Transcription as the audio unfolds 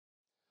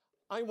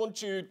I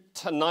want you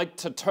tonight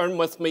to turn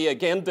with me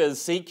again to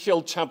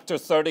Ezekiel chapter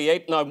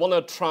 38, and I want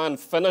to try and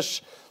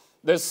finish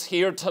this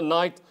here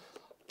tonight.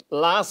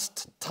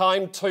 Last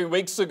time, 2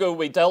 weeks ago,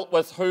 we dealt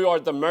with who are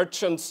the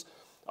merchants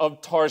of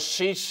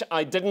Tarshish.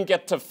 I didn't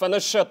get to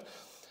finish it.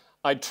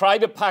 I tried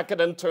to pack it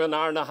into an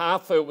hour and a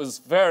half. It was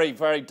very,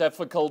 very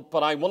difficult,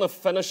 but I want to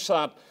finish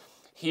that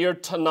here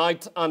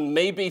tonight and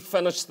maybe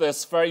finish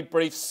this very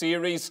brief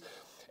series.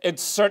 It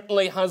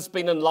certainly has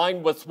been in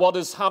line with what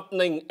is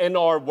happening in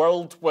our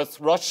world with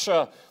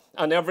Russia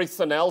and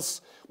everything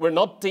else. We're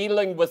not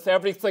dealing with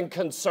everything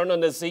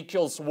concerning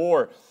Ezekiel's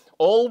war.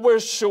 All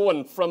we're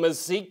showing from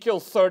Ezekiel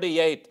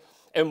 38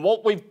 and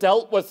what we've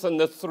dealt with in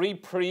the 3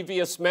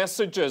 previous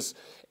messages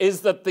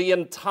is that the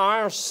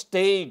entire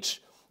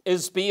stage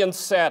is being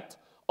set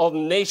of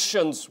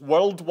nations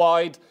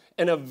worldwide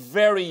in a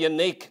very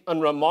unique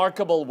and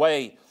remarkable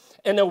way.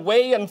 In a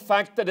way, in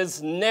fact, that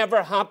has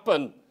never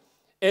happened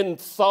in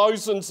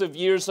thousands of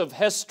years of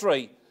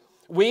history.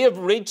 We have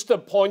reached a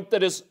point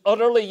that is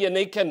utterly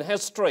unique in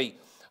history.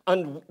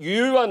 And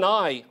you and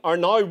I are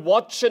now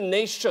watching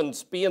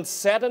nations being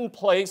set in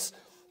place,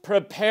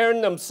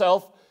 preparing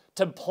themselves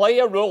to play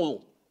a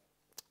role.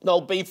 They'll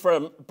be for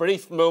a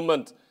brief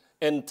moment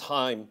in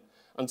time.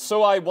 And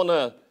so I want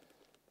to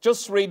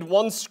just read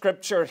one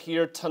scripture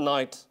here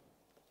tonight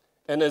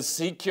in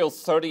Ezekiel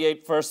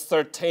 38, verse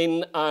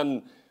 13,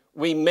 and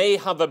we may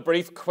have a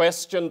brief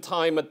question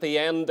time at the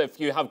end. If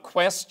you have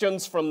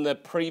questions from the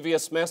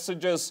previous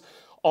messages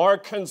or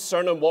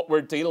concerning what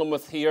we're dealing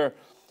with here,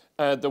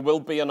 there will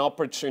be an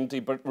opportunity.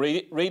 But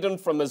reading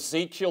from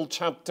Ezekiel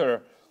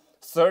chapter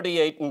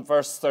 38 and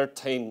verse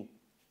 13.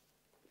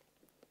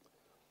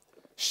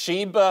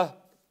 Sheba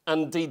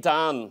and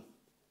Dedan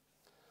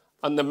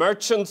and the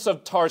merchants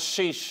of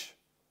Tarshish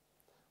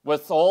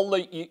with all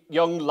the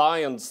young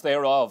lions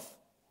thereof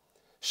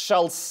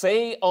shall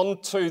say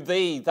unto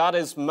thee, that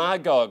is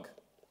Magog,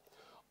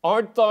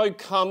 art thou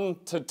come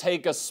to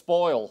take a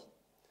spoil?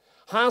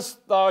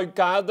 Hast thou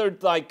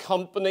gathered thy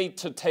company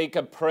to take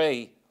a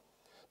prey,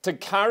 to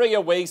carry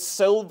away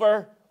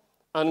silver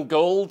and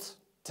gold,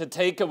 to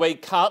take away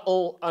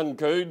cattle and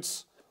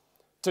goods,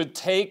 to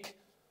take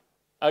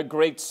a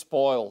great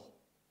spoil?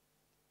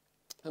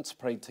 Let's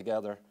pray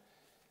together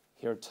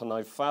here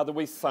tonight. Father,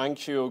 we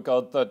thank you, O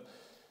God, that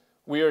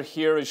we are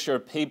here as your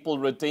people,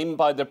 redeemed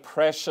by the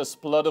precious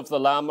blood of the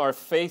Lamb. Our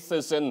faith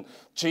is in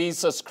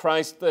Jesus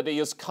Christ, that he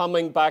is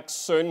coming back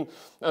soon,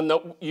 and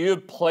that you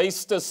have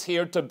placed us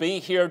here to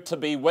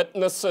be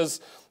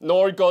witnesses,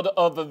 Lord God,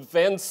 of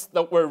events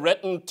that were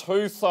written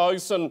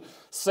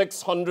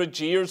 2,600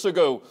 years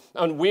ago,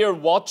 and we are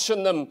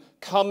watching them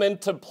come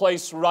into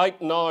place right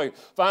now.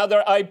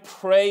 Father, I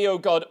pray, oh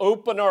God,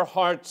 open our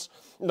hearts,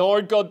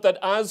 Lord God, that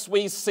as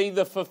we see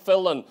the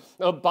fulfilling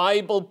of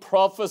Bible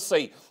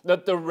prophecy,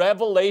 that the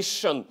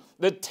revelation,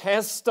 the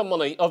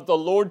testimony of the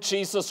Lord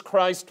Jesus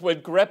Christ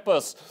would grip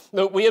us,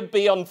 that we'd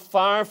be on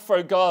fire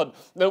for God,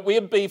 that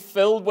we'd be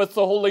filled with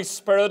the Holy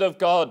Spirit of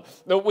God,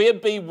 that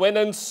we'd be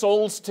winning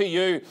souls to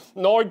you,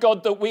 Lord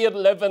God, that we'd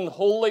live in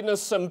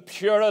holiness and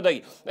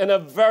purity in a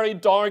very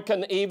dark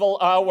and evil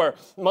hour.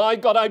 My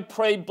God, I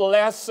pray,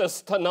 bless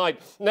us tonight.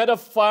 Let a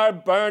fire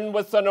burn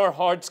within our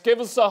hearts.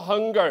 Give us a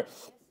hunger,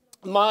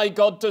 my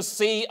God, to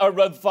see a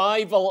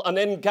revival and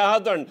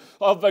ingathering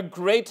of a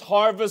great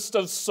harvest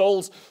of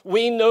souls.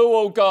 We know,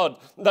 oh God,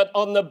 that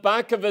on the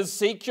back of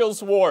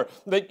Ezekiel's war,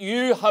 that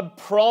you have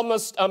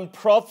promised and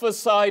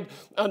prophesied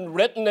and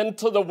written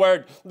into the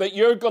word that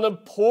you're going to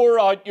pour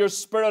out your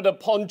Spirit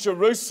upon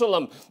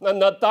Jerusalem,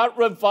 and that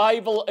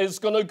revival is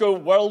going to go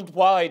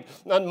worldwide.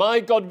 And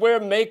my God, we're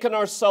making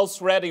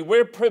ourselves ready.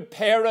 We're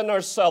preparing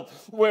ourselves.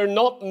 We're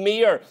not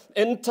mere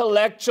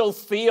intellectual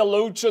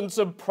theologians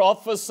of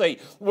prophecy.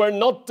 We're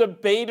not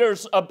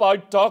debaters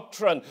about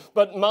doctrine,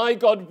 but my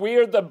God,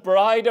 we're the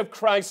bride of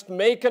Christ,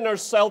 making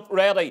ourselves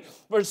ready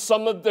for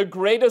some of the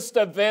greatest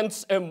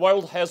events in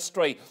world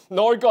history.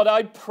 Lord God,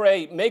 I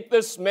pray, make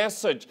this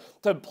message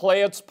to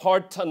play its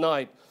part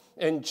tonight.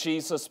 In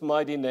Jesus'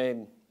 mighty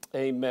name,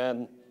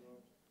 amen.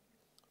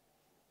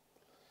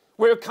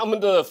 We're coming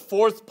to the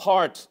 4th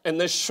part in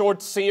this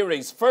short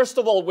series. First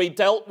of all, we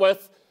dealt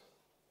with,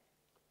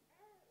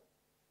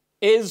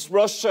 is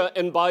Russia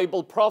in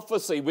Bible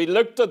prophecy? We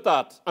looked at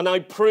that, and I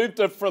proved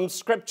it from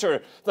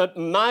Scripture that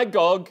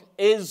Magog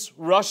is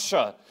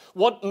Russia.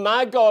 What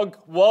Magog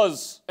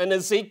was in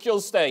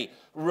Ezekiel's day,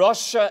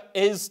 Russia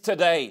is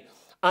today.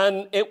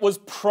 And it was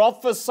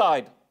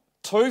prophesied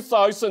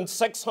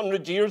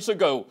 2,600 years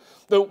ago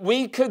that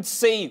we could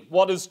see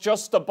what is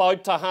just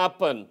about to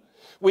happen.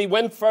 We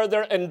went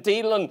further in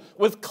dealing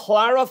with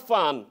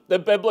clarifying the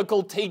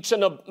biblical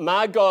teaching of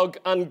Magog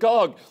and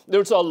Gog.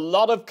 There's a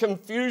lot of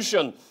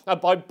confusion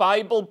about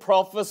Bible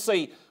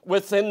prophecy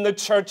within the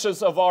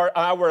churches of our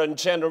hour and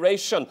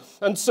generation.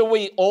 And so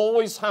we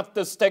always have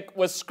to stick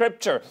with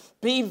Scripture.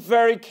 Be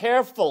very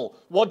careful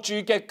what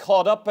you get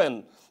caught up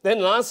in.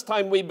 Then last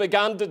time we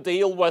began to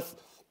deal with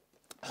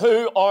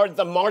who are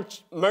the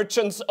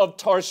merchants of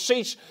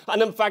Tarshish.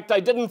 And in fact, I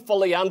didn't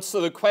fully answer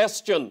the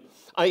question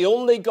I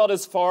only got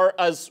as far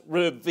as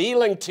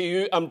revealing to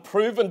you and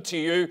proving to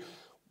you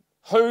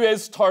who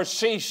is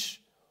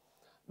Tarshish,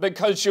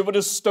 because you would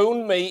have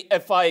stoned me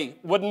if I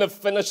wouldn't have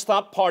finished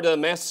that part of the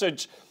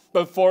message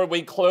before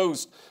we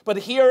closed. But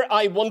here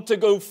I want to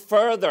go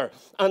further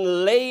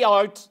and lay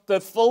out the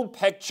full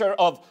picture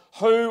of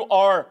who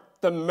are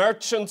the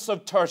merchants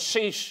of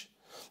Tarshish.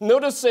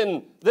 Notice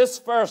in this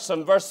verse,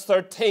 in verse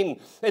 13,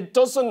 it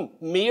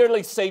doesn't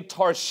merely say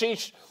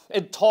Tarshish.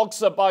 It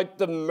talks about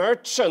the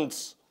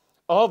merchants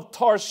of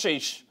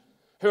Tarshish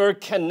who are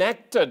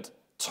connected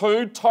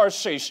to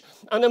Tarshish.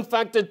 And in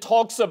fact, it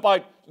talks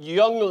about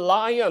young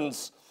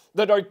lions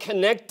that are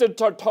connected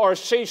to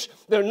Tarshish.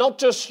 They're not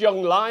just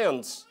young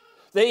lions.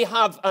 They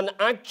have an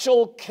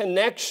actual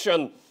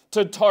connection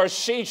to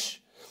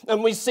Tarshish.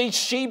 And we see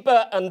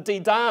Sheba and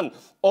Dedan.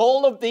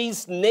 All of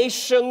these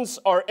nations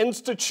or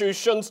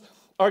institutions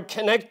are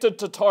connected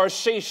to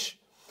Tarshish.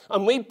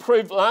 And we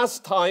proved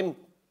last time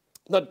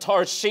that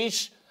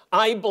Tarshish,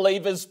 I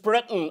believe, is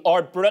Britain,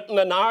 or Britain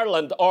and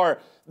Ireland, or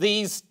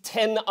these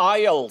 10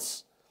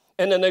 isles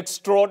in an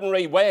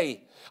extraordinary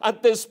way.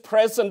 At this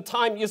present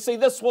time, you see,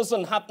 this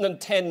wasn't happening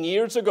 10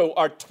 years ago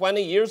or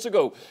 20 years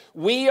ago.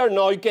 We are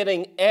now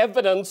getting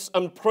evidence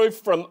and proof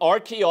from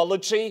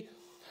archaeology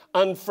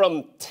and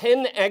from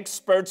 10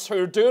 experts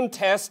who are doing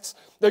tests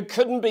that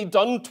couldn't be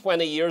done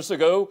 20 years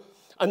ago.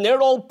 And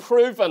they're all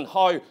proven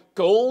how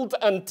gold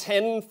and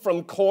tin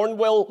from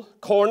Cornwall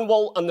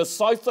and the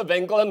south of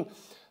England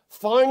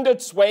found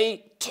its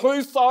way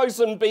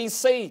 2000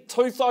 BC,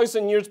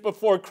 2,000 years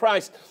before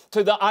Christ,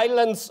 to the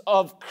islands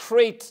of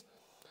Crete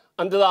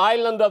and to the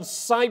island of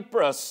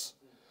Cyprus.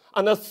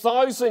 And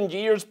 1,000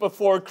 years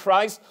before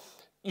Christ,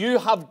 you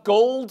have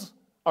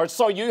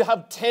you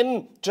have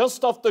tin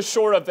just off the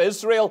shore of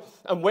Israel.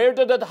 And where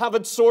did it have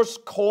its source?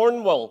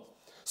 Cornwall.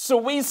 So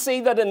we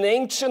see that in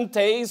ancient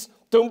days,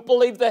 don't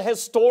believe the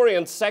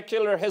historians,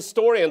 secular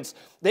historians,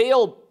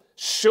 they'll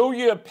show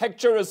you a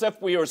picture as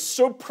if we were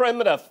so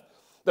primitive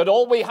that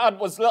all we had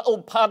was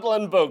little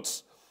paddling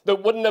boats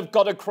that wouldn't have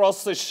got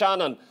across the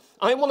Shannon.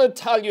 I want to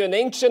tell you, in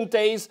ancient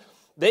days,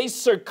 they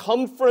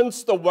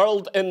circumferenced the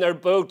world in their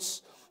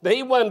boats.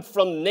 They went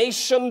from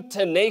nation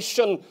to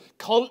nation,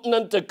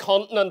 continent to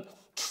continent,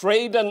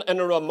 trading in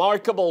a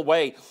remarkable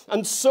way.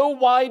 And so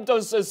why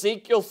does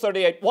Ezekiel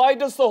 38, why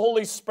does the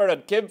Holy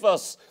Spirit give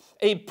us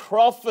a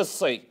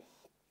prophecy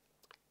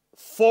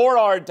for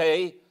our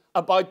day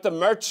about the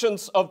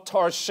merchants of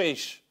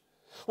Tarshish?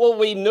 Well,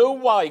 we know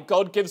why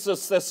God gives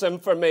us this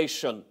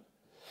information.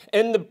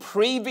 In the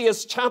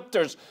previous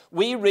chapters,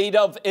 we read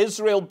of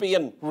Israel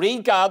being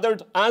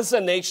regathered as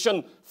a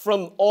nation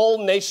from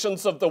all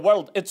nations of the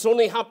world. It's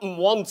only happened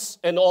once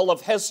in all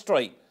of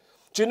history.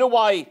 Do you know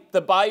why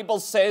the Bible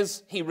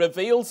says he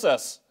reveals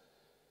this?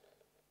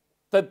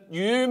 That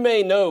you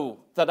may know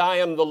that I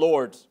am the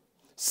Lord.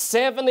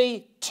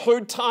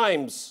 72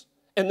 times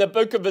in the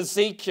book of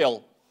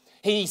Ezekiel,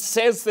 he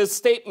says this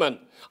statement.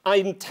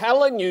 I'm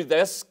telling you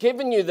this,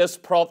 giving you this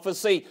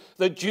prophecy,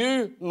 that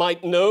you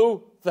might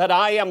know that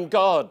I am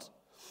God.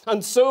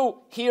 And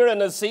so here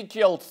in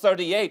Ezekiel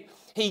 38,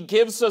 he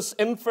gives us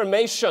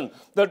information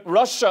that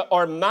Russia,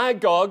 or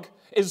Magog,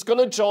 is going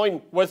to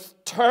join with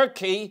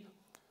Turkey,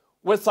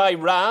 with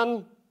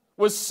Iran,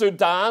 with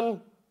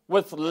Sudan,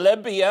 with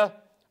Libya,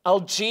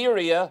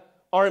 Algeria,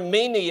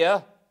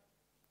 Armenia,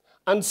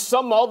 and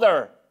some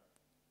other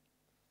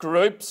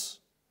groups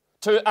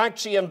to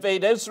actually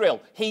invade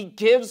Israel. He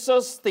gives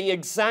us the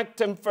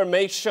exact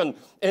information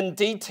in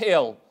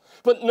detail.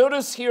 But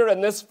notice here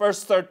in this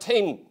verse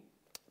 13,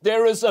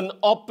 there is an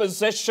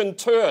opposition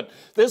to it.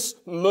 This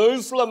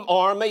Muslim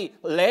army,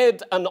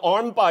 led and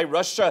armed by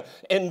Russia,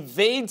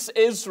 invades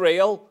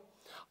Israel.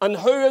 And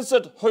who is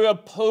it who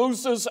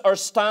opposes or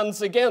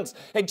stands against?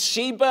 It's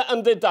Sheba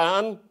and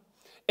Dedan.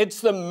 It's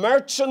the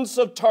merchants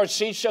of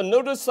Tarshish. And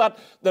notice that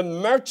the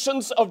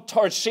merchants of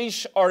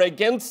Tarshish are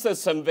against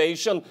this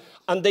invasion,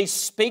 and they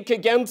speak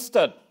against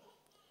it.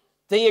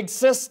 They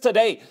exist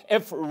today.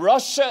 If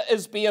Russia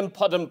is being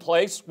put in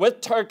place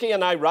with Turkey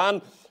and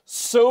Iran,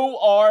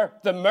 so are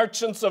the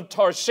merchants of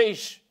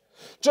Tarshish.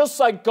 Just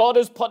like God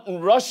is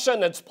putting Russia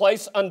in its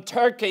place and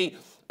Turkey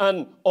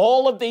and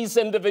all of these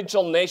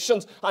individual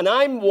nations, and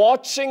I'm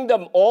watching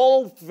them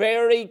all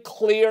very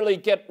clearly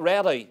get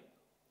ready.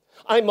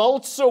 I'm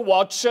also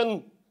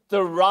watching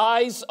the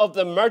rise of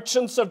the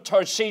merchants of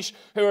Tarshish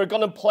who are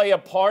going to play a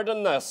part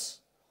in this.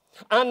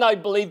 And I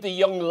believe the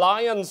young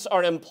lions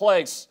are in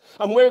place.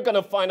 And we're going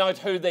to find out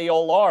who they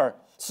all are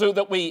so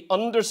that we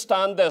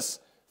understand this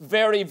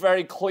very,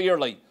 very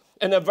clearly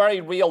in a very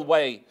real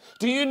way.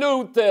 Do you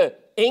know the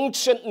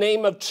ancient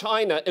name of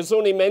China is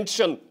only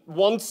mentioned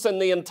once in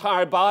the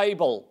entire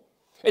Bible?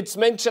 It's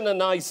mentioned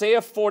in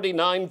Isaiah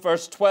 49,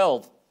 verse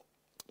 12.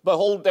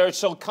 Behold, there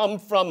shall come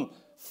from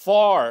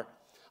far,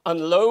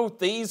 and lo,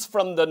 these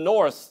from the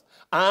north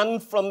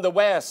and from the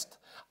west,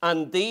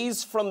 and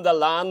these from the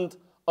land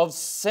of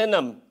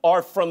Sinim,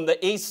 or from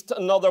the east,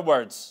 in other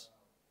words.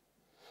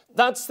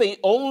 That's the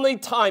only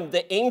time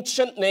the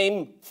ancient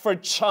name for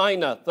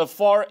China, the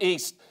Far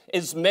East,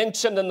 is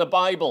mentioned in the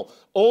Bible.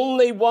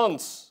 Only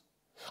once.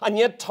 And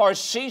yet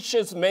Tarshish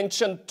is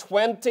mentioned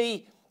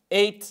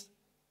 28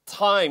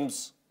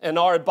 times in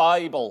our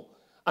Bible.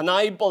 And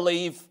I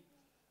believe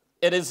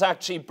it is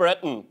actually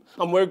Britain.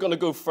 And we're going to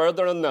go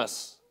further in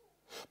this.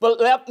 But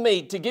let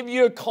me, to give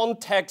you a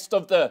context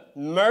of the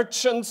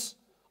merchants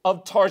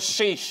of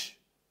Tarshish,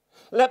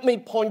 let me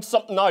point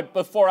something out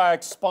before I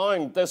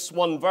expound this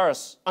one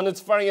verse. And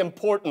it's very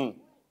important.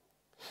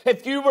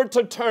 If you were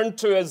to turn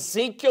to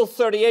Ezekiel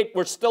 38,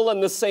 we're still in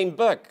the same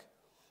book.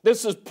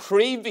 This is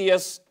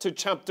previous to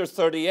chapter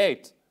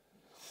 38.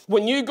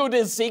 When you go to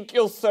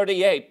Ezekiel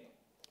 28,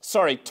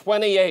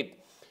 28,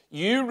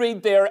 you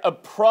read there a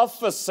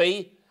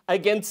prophecy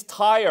against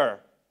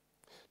Tyre.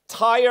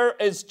 Tyre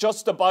is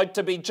just about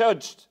to be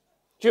judged.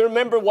 Do you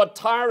remember what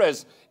Tyre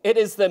is? It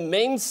is the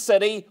main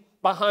city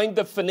behind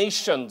the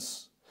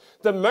Phoenicians.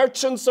 The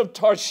merchants of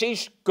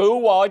Tarshish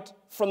go out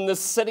from the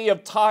city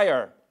of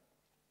Tyre.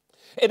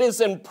 It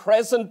is in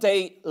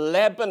present-day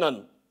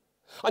Lebanon.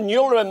 And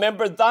you'll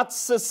remember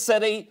that's the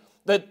city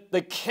that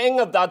the king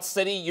of that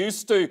city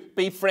used to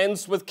be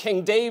friends with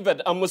King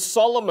David and with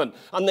Solomon.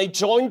 And they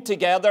joined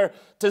together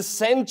to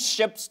send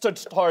ships to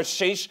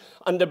Tarshish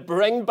and to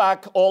bring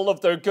back all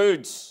of their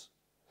goods.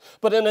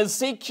 But in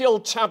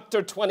Ezekiel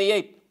chapter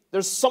 28,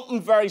 there's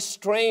something very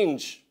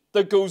strange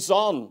that goes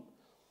on.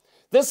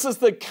 This is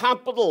the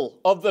capital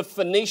of the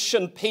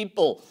Phoenician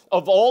people,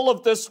 of all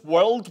of this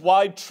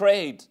worldwide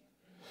trade.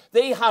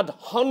 They had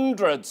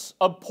hundreds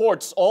of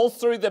ports all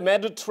through the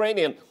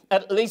Mediterranean,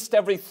 at least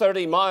every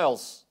 30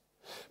 miles.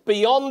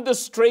 Beyond the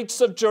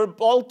Straits of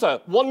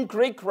Gibraltar, one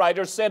Greek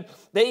writer said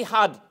they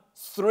had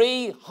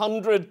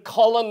 300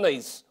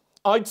 colonies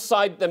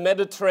outside the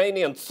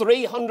Mediterranean,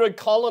 300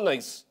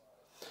 colonies.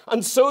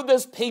 And so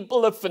this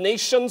people of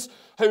Phoenicians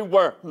who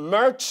were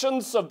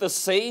merchants of the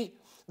sea,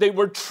 they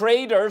were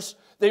traders,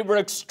 they were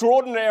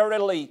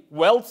extraordinarily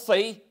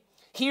wealthy.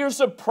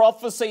 Here's a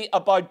prophecy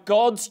about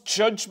God's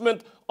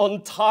judgment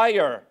on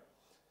Tyre.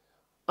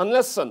 And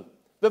listen,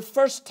 the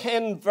first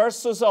 10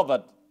 verses of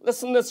it,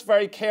 listen this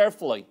very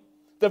carefully.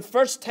 The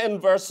first 10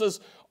 verses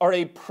are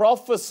a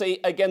prophecy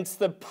against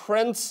the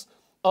prince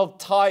of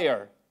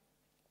Tyre.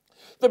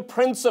 The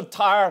prince of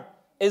Tyre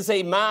is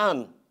a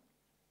man.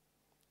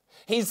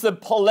 He's the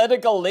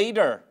political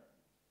leader.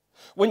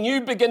 When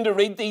you begin to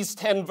read these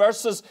 10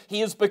 verses, he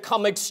has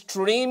become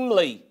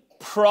extremely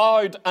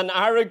proud and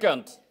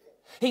arrogant.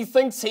 He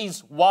thinks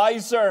he's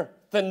wiser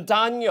than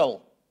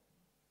Daniel.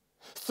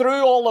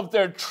 Through all of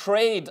their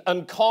trade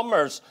and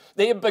commerce,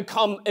 they have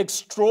become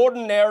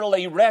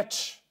extraordinarily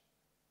rich.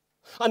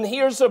 And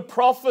here's a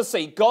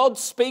prophecy, God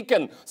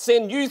speaking,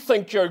 saying, you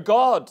think you're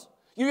God.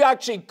 You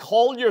actually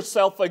call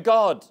yourself a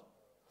God.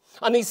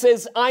 And he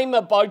says, I'm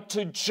about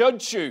to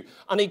judge you.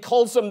 And he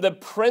calls him the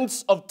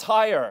Prince of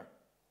Tyre.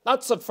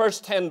 That's the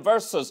first 10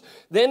 verses.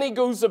 Then he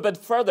goes a bit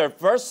further,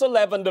 verse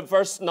 11 to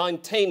verse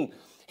 19.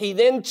 He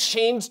then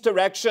changed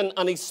direction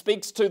and he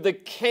speaks to the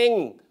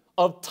king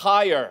of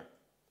Tyre.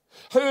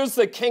 Who is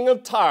the king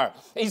of Tyre?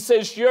 He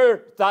says,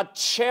 you're that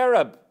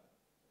cherub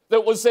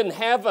that was in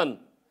heaven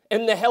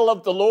in the hill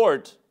of the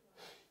Lord.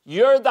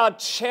 You're that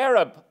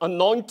cherub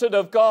anointed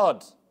of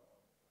God.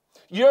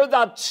 You're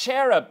that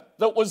cherub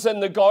that was in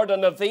the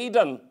Garden of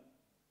Eden.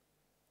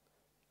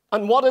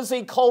 And what is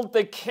he called?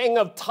 The king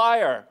of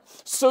Tyre.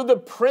 So the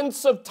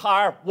prince of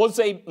Tyre was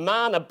a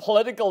man, a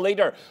political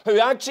leader, who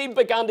actually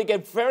began to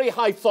get very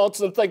high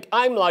thoughts and think,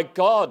 I'm like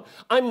God.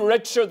 I'm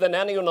richer than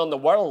anyone in the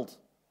world.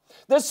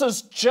 This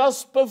is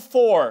just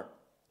before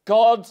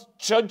God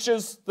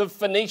judges the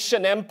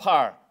Phoenician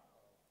Empire.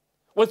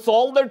 With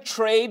all their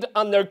trade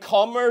and their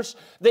commerce,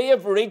 they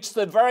have reached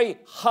the very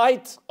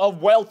height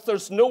of wealth.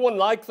 There's no one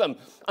like them.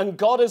 And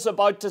God is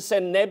about to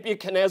send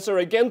Nebuchadnezzar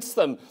against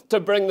them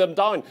to bring them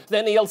down.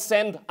 Then he'll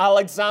send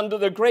Alexander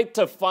the Great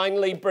to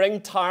finally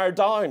bring Tyre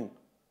down.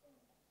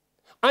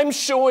 I'm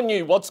showing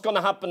you what's going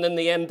to happen in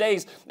the end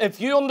days. If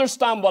you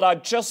understand what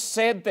I've just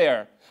said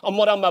there and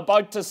what I'm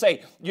about to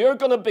say, you're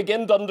going to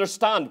begin to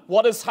understand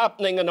what is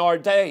happening in our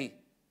day.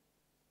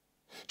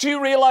 Do you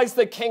realize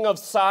the king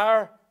of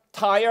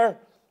Tyre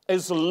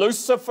is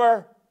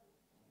Lucifer,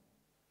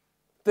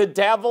 the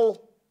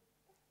devil,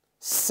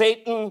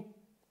 Satan,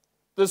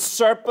 the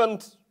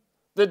serpent,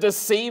 the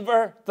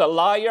deceiver, the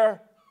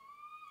liar?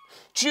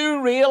 Do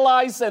you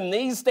realize in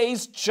these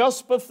days,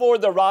 just before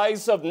the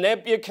rise of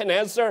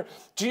Nebuchadnezzar,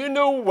 do you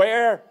know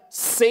where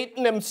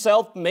Satan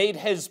himself made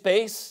his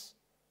base?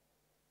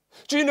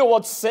 Do you know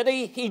what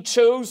city he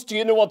chose? Do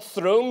you know what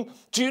throne?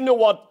 Do you know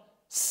what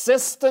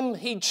system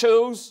he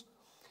chose?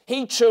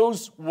 He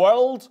chose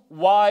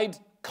worldwide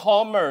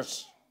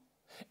commerce,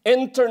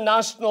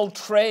 international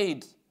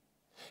trade.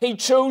 He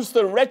chose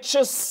the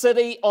richest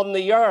city on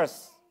the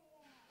earth,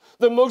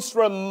 the most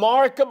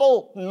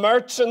remarkable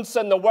merchants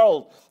in the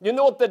world. You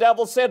know what the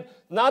devil said?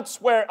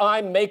 That's where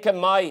I'm making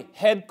my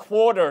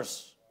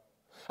headquarters.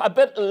 A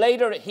bit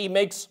later, he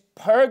makes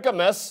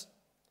Pergamus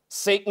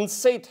Satan's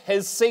seat,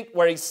 his seat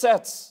where he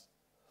sits.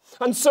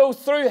 And so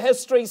through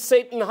history,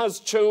 Satan has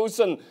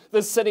chosen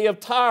the city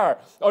of Tyre,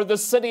 or the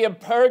city of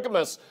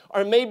Pergamos,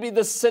 or maybe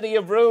the city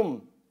of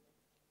Rome.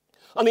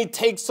 And he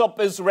takes up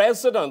his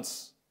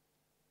residence.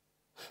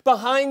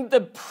 Behind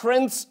the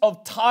prince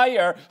of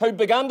Tyre, who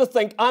began to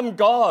think, I'm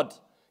God,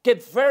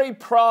 get very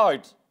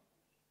proud,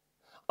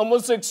 and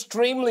was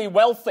extremely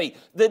wealthy,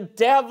 the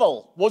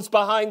devil was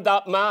behind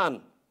that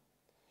man.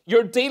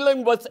 You're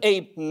dealing with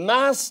a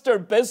master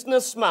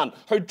businessman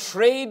who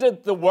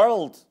traded the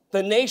world,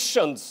 the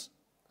nations,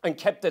 and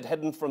kept it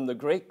hidden from the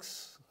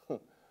Greeks.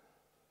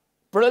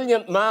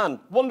 Brilliant man.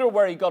 Wonder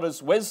where he got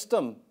his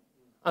wisdom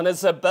and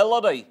his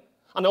ability.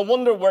 And I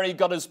wonder where he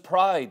got his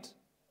pride.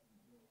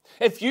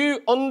 If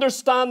you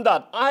understand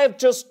that, I have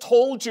just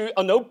told you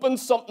and opened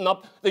something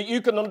up that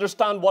you can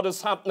understand what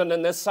is happening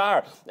in this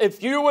hour.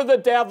 If you were the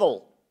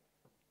devil,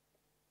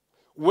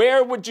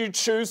 where would you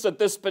choose at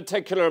this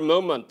particular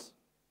moment?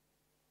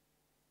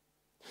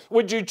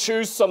 Would you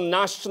choose some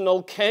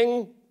national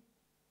king?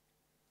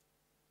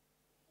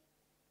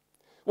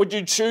 Would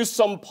you choose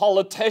some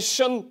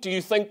politician? Do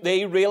you think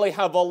they really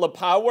have all the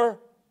power?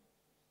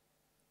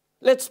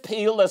 Let's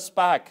peel this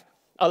back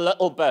a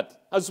little bit.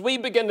 As we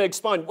begin to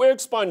expound, we're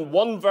expounding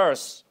one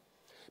verse.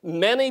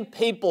 Many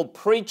people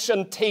preach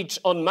and teach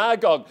on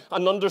Magog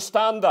and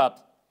understand that.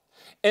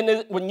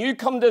 When you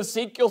come to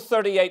Ezekiel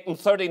 38 and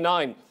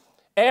 39,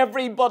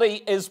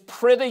 everybody is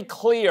pretty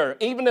clear.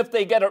 Even if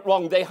they get it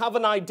wrong, they have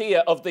an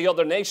idea of the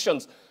other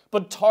nations.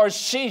 But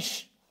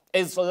Tarshish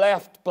is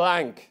left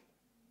blank.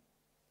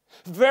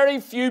 Very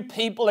few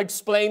people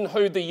explain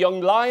who the young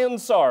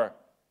lions are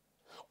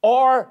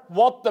or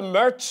what the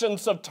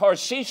merchants of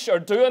Tarshish are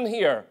doing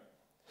here.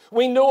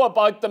 We know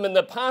about them in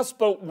the past,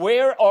 but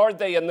where are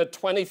they in the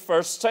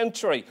 21st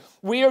century?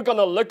 We are going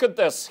to look at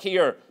this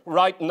here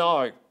right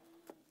now.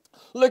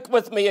 Look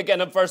with me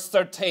again at verse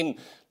 13.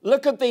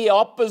 Look at the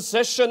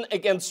opposition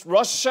against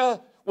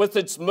Russia with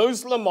its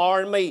Muslim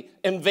army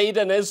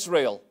invading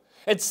Israel.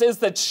 It says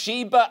that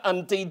Sheba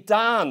and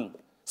Dedan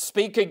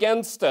speak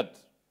against it.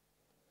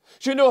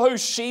 Do you know who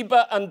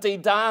Sheba and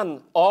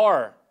Dedan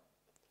are?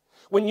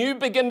 When you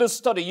begin to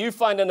study, you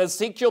find in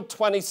Ezekiel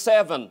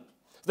 27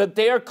 that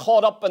they're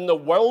caught up in the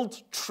world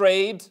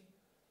trade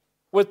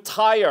with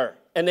Tyre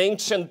in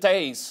ancient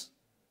days.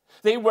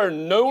 They were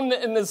known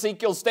in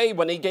Ezekiel's day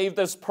when he gave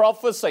this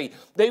prophecy.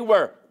 They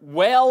were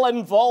well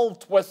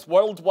involved with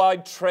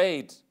worldwide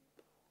trade.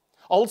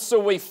 Also,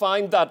 we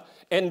find that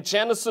in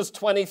Genesis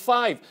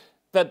 25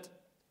 that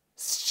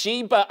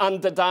Sheba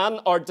and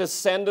Dedan are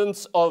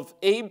descendants of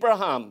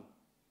Abraham.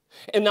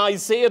 In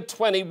Isaiah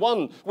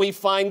 21, we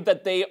find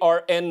that they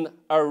are in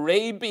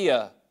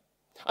Arabia.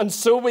 And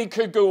so we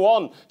could go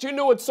on. Do you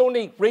know it's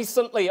only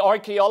recently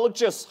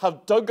archaeologists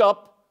have dug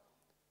up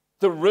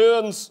the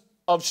ruins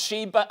of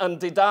Sheba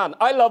and Dedan?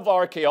 I love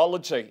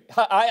archaeology.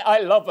 I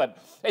love it.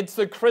 It's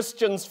the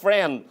Christian's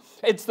friend.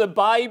 It's the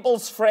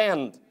Bible's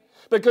friend.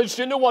 Because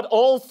you know what?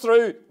 All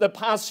through the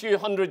past few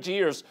hundred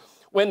years,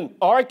 when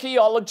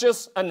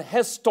archaeologists and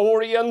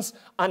historians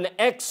and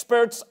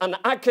experts and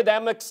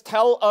academics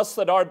tell us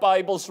that our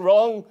Bible's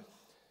wrong,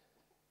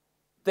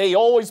 they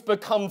always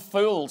become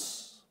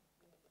fools.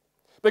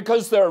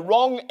 Because they're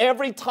wrong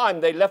every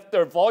time they lift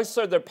their voice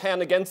or their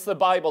pen against the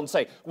Bible and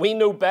say, we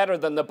know better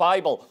than the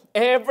Bible.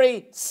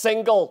 Every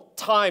single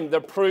time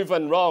they're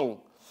proven wrong.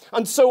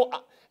 And so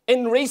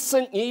in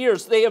recent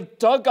years, they have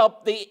dug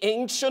up the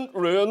ancient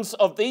ruins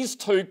of these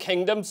two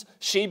kingdoms,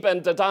 Sheba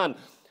and Dedan.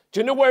 Do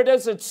you know where it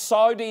is? It's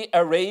Saudi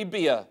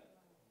Arabia.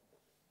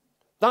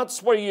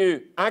 That's where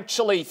you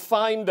actually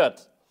find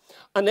it.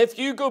 And if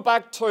you go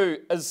back to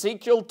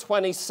Ezekiel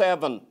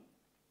 27,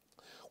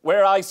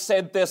 where I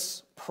said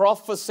this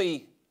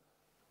prophecy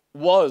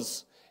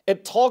was,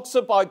 it talks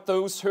about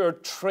those who are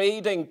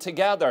trading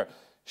together.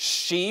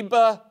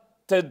 Sheba,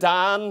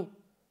 Dedan,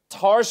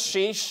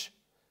 Tarshish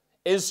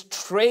is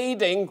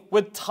trading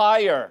with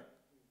Tyre.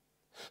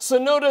 So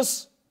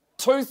notice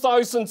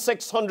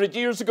 2,600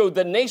 years ago,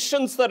 the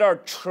nations that are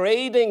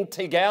trading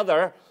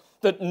together,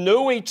 that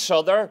know each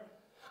other,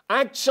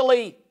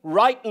 actually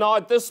right now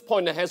at this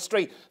point in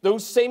history,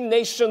 those same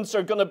nations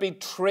are going to be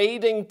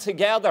trading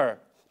together.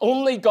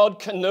 Only God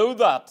can know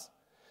that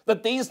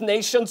these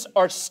nations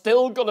are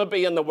still going to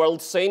be in the world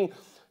scene,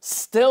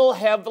 still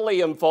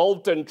heavily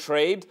involved in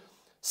trade,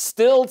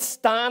 still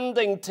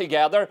standing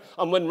together.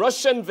 And when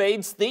Russia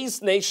invades,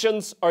 these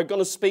nations are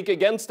going to speak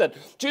against it.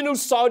 Do you know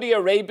Saudi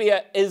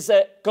Arabia is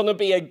going to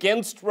be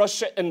against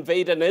Russia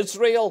invading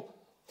Israel?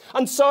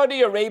 And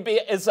Saudi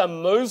Arabia is a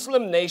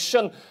Muslim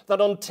nation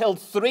that until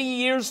 3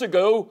 years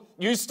ago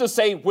used to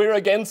say, we're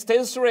against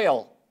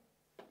Israel.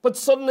 But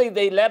suddenly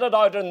they let it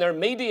out in their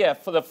media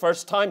for the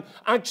first time.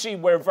 Actually,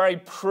 we're very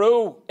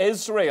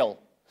pro-Israel.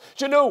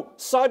 Do you know,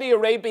 Saudi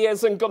Arabia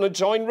isn't going to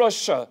join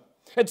Russia.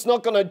 It's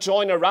not going to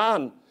join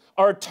Iran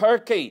or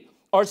Turkey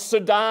or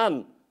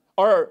Sudan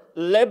or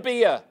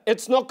Libya.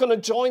 It's not going to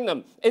join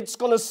them. It's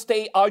going to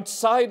stay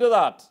outside of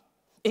that.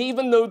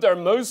 Even though they're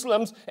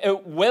Muslims,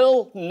 it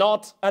will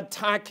not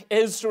attack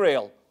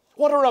Israel.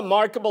 What a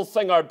remarkable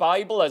thing our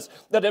Bible is,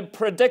 that it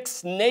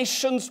predicts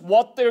nations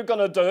what they're going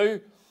to do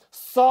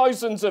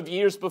thousands of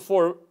years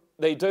before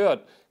they do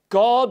it.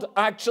 God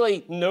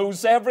actually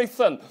knows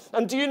everything.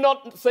 And do you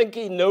not think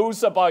he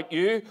knows about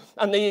you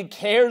and that he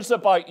cares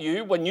about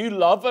you when you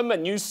love him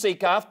and you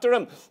seek after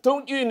him?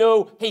 Don't you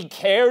know he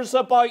cares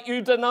about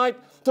you tonight?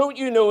 Don't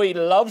you know he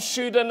loves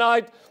you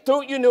tonight?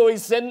 Don't you know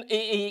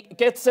he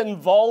gets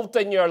involved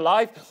in your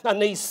life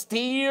and he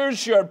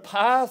steers your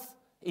path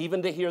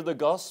even to hear the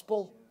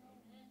gospel?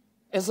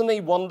 Isn't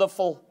he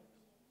wonderful?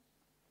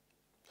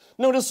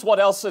 Notice what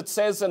else it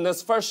says in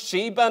this verse.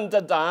 Sheba and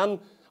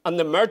Dedan and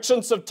the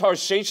merchants of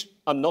Tarshish,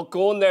 I'm not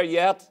going there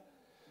yet,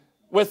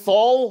 with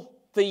all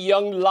the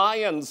young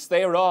lions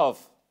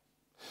thereof.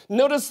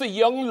 Notice the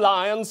young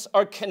lions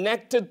are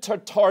connected to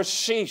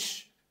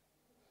Tarshish.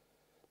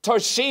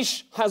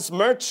 Tarshish has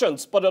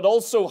merchants, but it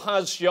also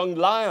has young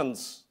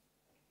lions.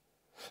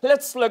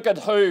 Let's look at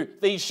who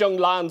these young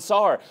lions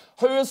are.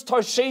 Who is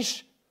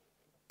Tarshish?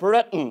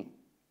 Britain.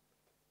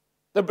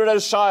 The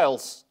British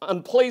Isles.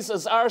 And please,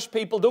 as Irish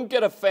people, don't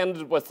get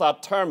offended with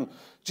that term.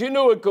 Do you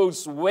know it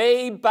goes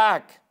way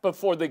back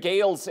before the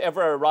Gaels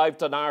ever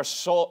arrived on Irish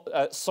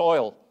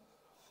soil?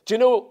 Do you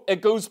know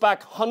it goes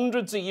back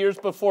hundreds of years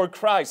before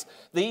Christ?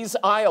 These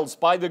isles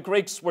by the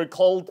Greeks were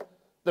called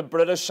the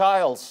British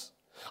Isles.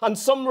 And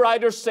some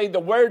writers say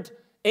the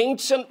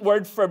ancient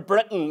word for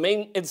Britain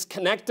it's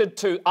connected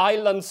to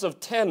islands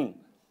of tin.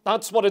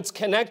 That's what it's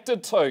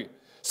connected to.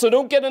 So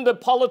don't get into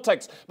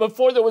politics.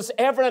 Before there was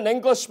ever an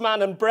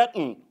Englishman in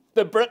Britain,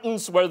 the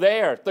Britons were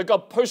there. They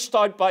got pushed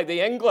out by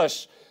the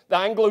English, the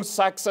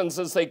Anglo-Saxons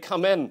as they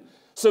come in.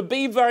 So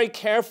be very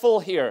careful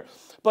here.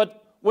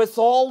 But with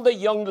all the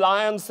young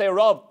lions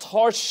thereof,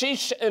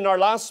 Tarshish, in our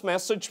last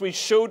message, we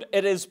showed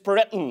it is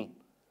Britain.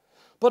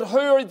 But who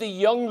are the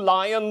young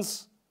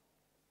lions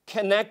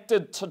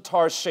connected to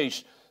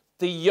Tarshish?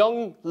 The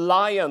young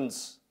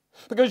lions.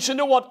 Because you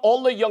know what?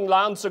 All the young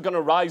lions are going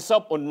to rise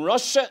up. When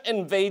Russia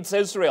invades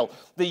Israel,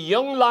 the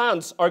young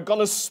lions are going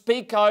to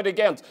speak out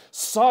against.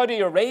 Saudi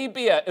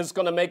Arabia is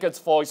going to make its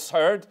voice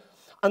heard.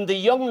 And the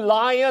young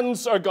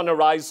lions are going to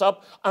rise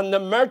up. And the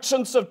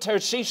merchants of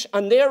Tarshish,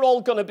 and they're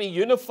all going to be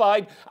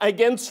unified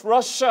against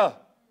Russia.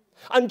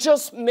 And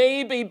just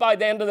maybe by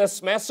the end of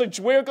this message,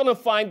 we're going to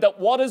find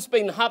that what has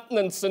been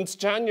happening since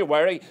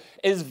January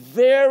is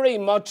very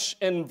much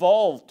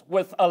involved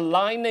with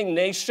aligning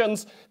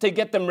nations to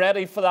get them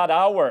ready for that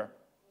hour.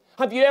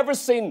 Have you ever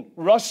seen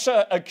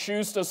Russia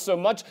accused of so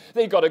much?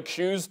 They got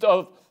accused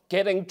of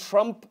getting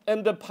Trump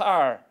into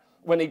power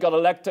when he got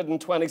elected in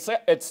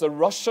 2016. It's the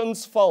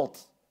Russians'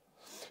 fault.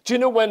 Do you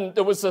know when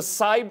there was a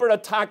cyber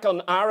attack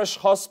on Irish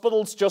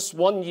hospitals just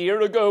 1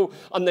 year ago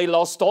and they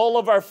lost all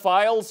of our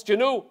files? Do you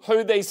know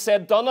who they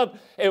said done it?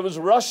 It was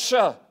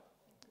Russia.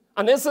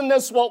 And isn't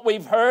this what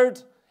we've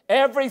heard?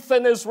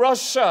 Everything is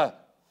Russia.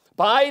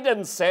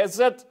 Biden says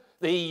it.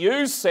 The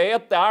EU say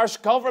it. The Irish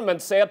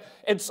government say it.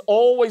 It's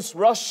always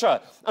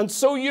Russia. And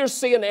so you're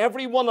seeing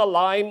everyone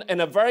align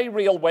in a very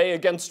real way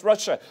against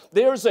Russia.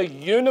 There's a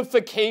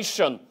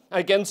unification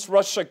against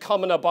Russia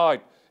coming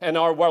about in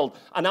our world.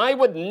 And I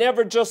would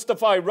never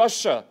justify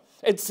Russia.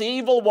 It's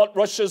evil what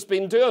Russia's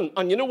been doing.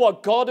 And you know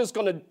what? God is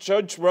going to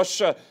judge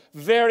Russia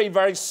very,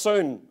 very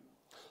soon.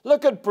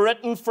 Look at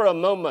Britain for a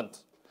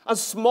moment. A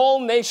small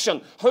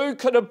nation. Who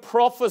could have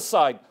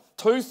prophesied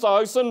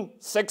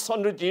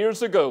 2,600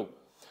 years ago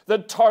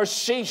that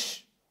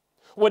Tarshish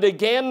would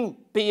again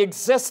be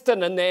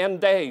existing in the end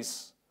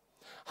days?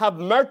 Have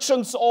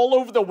merchants all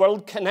over the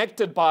world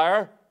connected by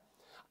her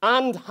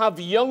and have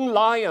young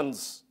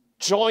lions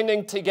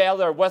joining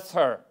together with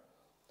her.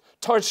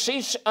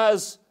 Tarshish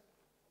as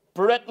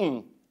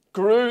Britain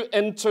grew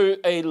into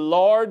a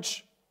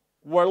large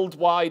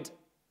worldwide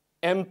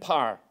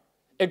empire,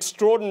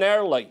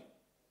 extraordinarily.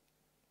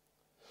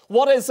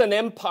 What is an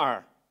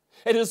empire?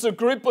 It is a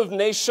group of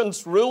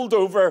nations ruled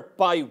over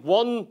by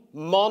one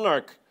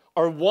monarch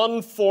or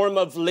one form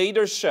of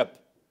leadership.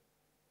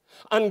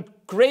 And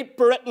Great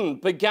Britain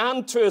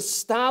began to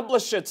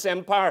establish its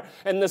empire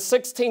in the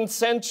 16th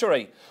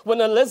century.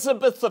 When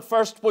Elizabeth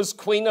I was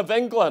Queen of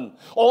England,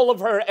 all of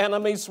her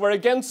enemies were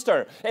against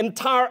her.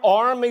 Entire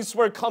armies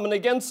were coming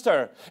against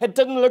her. It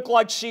didn't look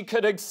like she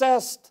could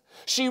exist.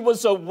 She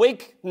was a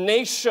weak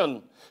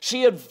nation.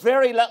 She had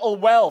very little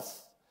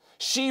wealth.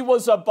 She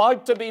was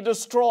about to be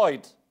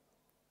destroyed.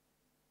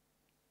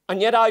 And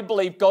yet I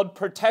believe God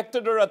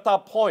protected her at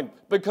that point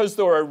because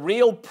there were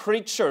real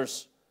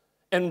preachers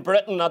in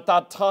Britain at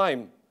that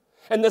time.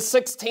 In the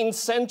 16th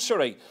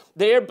century,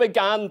 there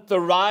began the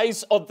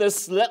rise of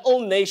this little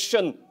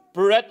nation,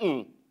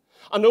 Britain.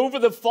 And over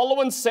the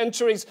following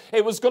centuries,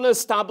 it was going to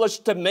establish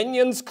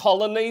dominions,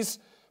 colonies,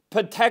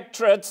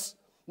 protectorates,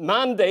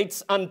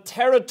 mandates, and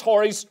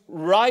territories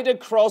right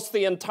across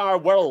the entire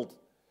world.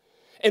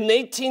 In the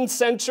 18th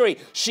century,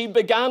 she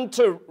began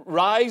to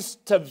rise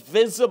to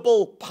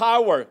visible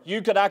power.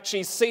 You could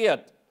actually see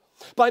it.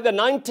 By the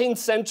 19th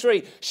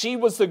century, she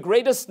was the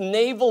greatest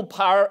naval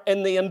power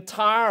in the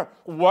entire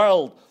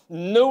world.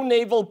 No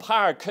naval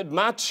power could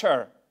match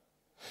her.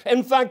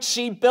 In fact,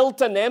 she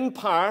built an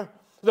empire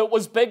that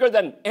was bigger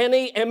than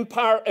any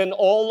empire in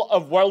all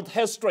of world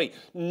history.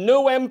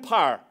 No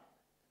empire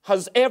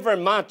has ever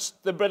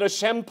matched the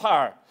British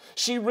Empire.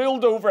 She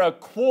ruled over a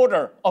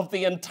quarter of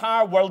the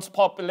entire world's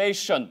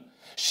population.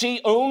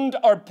 She owned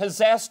or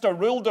possessed or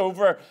ruled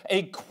over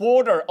a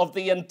quarter of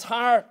the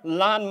entire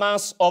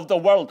landmass of the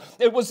world.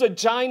 It was a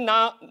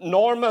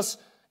ginormous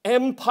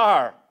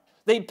empire.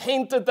 They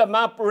painted the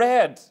map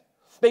red.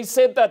 They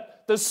said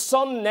that the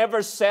sun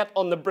never set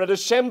on the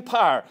British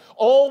Empire.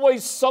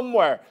 Always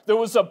somewhere there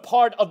was a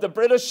part of the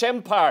British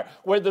Empire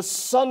where the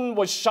sun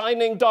was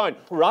shining down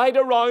right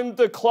around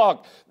the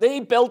clock. They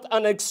built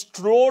an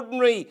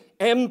extraordinary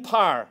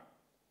empire.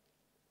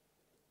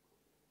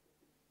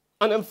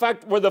 And in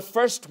fact, were the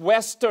first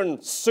Western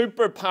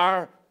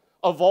superpower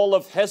of all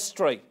of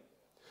history.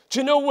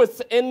 Do you know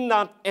within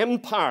that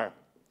empire,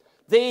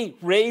 they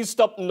raised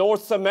up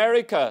North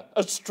America,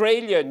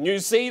 Australia, New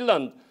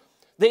Zealand.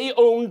 They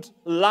owned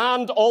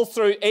land all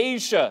through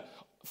Asia.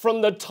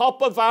 From the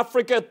top of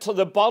Africa to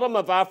the bottom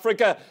of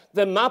Africa,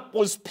 the map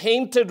was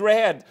painted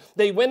red.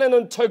 They went in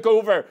and took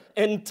over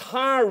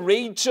entire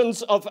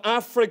regions of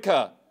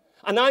Africa.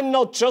 And I'm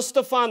not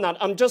justifying that.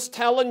 I'm just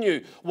telling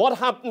you what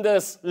happened to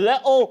this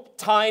little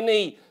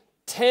tiny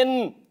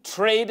tin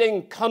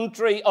trading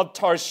country of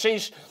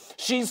Tarshish.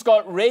 She's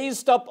got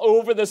raised up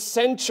over the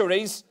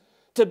centuries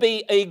to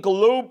be a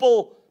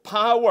global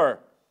power.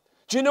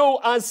 Do you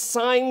know, as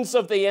signs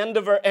of the end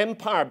of her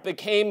empire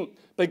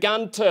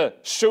began to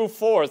show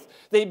forth,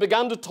 they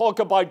began to talk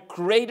about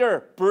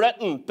Greater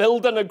Britain,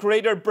 building a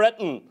Greater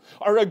Britain,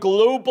 or a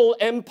global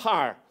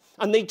empire.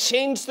 And they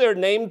changed their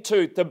name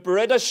to the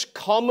British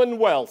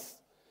Commonwealth.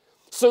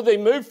 So they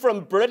moved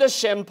from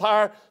British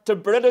Empire to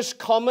British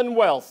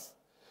Commonwealth.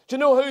 Do you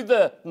know who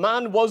the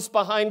man was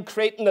behind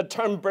creating the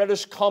term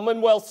British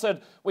Commonwealth?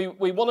 Said, we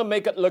want to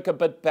make it look a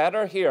bit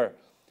better here.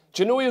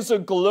 Do you know he was a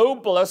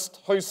globalist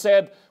who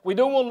said, we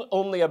don't want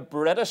only a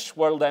British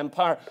world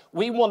empire,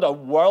 we want a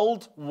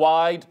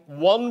worldwide,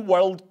 one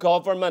world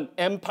government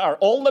empire.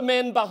 All the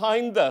men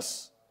behind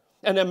this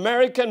in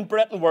America and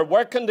Britain were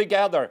working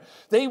together.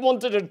 They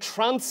wanted a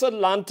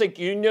transatlantic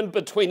union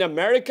between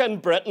America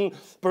and Britain,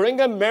 bring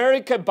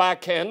America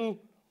back in,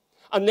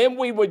 and then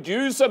we would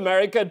use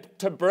America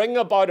to bring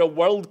about a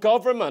world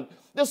government.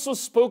 This was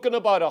spoken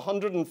about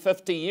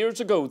 150 years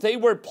ago. They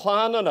were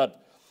planning it.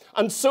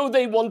 And so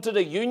they wanted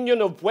a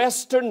union of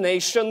Western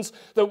nations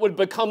that would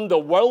become the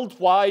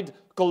worldwide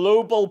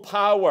global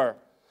power.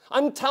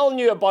 I'm telling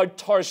you about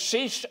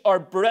Tarshish or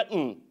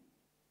Britain.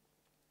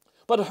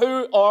 But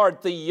who are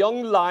the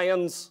young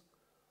lions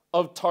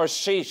of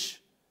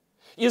Tarshish?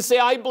 You see,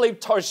 I believe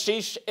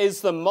Tarshish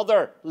is the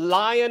mother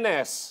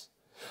lioness.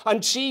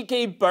 And she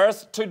gave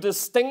birth to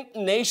distinct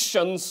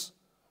nations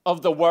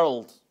of the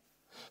world.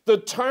 The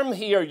term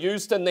here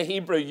used in the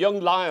Hebrew,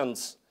 young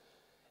lions,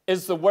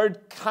 is the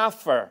word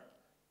kafir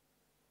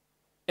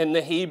in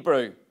the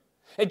Hebrew.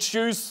 It's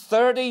used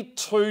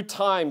 32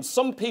 times.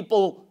 Some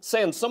people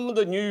say, and some of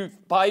the new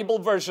Bible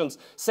versions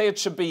say it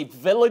should be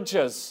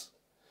villages.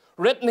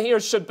 Written here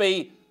should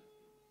be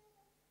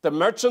the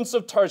merchants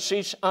of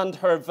Tarshish and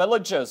her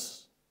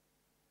villages.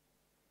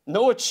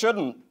 No, it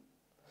shouldn't.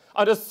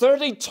 Out of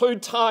 32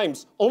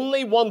 times,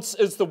 only once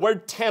is the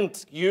word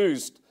tent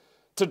used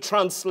to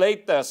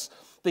translate this.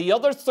 The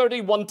other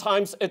 31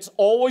 times, it's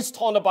always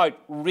talking about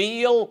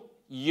real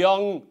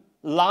young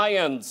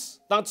lions.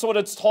 That's what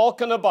it's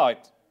talking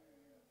about.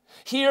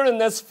 Here in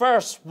this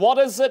verse, what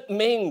does it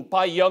mean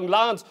by young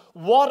lions?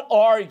 What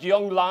are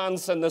young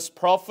lions in this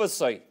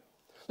prophecy?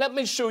 Let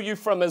me show you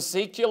from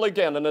Ezekiel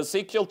again, in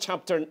Ezekiel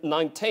chapter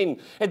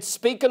 19. It's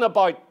speaking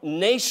about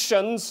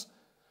nations,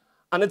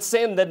 and it's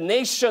saying the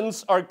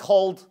nations are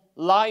called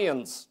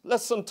lions.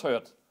 Listen to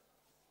it.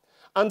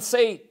 And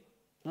say,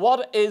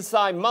 what is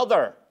thy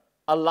mother?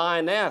 A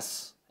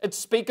lioness. It's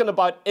speaking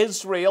about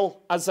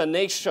Israel as a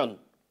nation.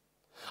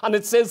 And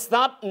it says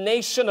that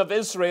nation of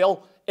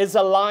Israel is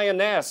a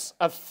lioness,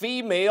 a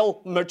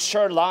female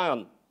mature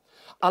lion.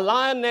 A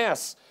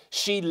lioness,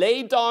 she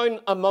lay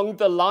down among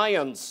the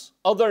lions,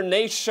 other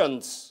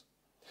nations.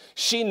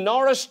 She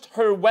nourished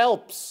her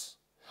whelps.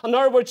 In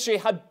other words, she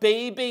had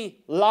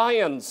baby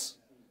lions.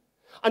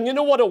 And you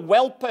know what a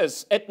whelp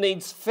is? It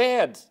needs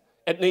fed.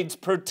 It needs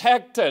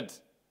protected.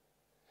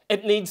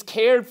 It needs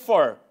cared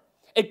for.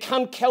 It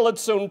can't kill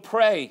its own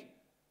prey.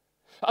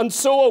 And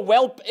so a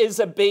whelp is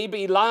a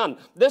baby lion.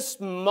 This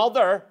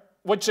mother,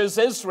 which is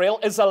Israel,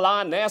 is a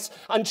lioness,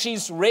 and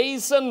she's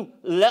raising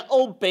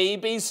little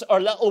babies or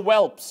little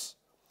whelps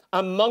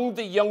among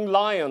the young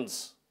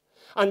lions.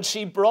 And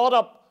she brought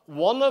up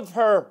one of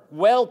her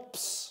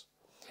whelps.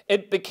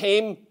 It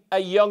became a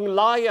young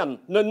lion.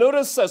 Now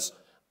notice this.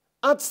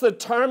 That's the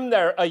term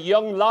there, a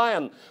young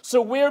lion.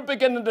 So we're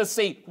beginning to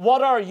see,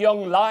 what are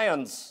young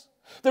lions?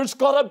 There's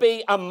got to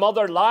be a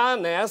mother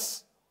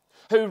lioness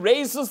who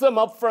raises them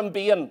up from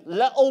being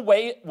little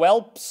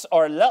whelps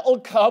or little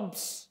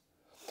cubs.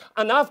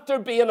 And after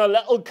being a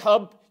little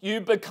cub,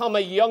 you become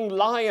a young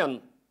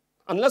lion.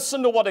 And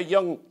listen to what a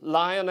young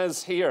lion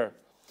is here.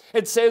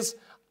 It says,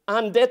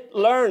 and it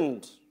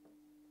learned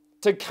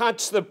to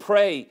catch the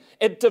prey.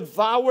 It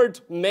devoured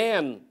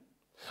men.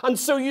 And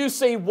so you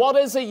see, what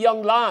is a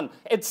young lion?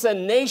 It's a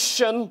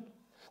nation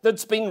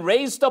that's been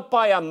raised up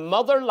by a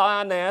mother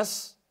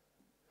lioness.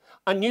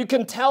 And you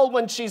can tell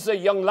when she's a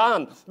young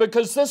lion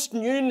because this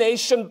new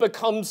nation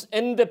becomes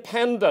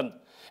independent.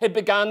 It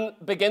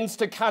begins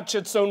to catch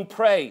its own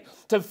prey,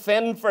 to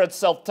fend for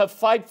itself, to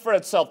fight for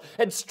itself.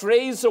 It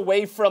strays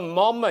away from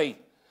mommy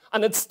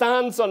and it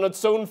stands on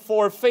its own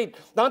 4 feet.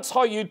 That's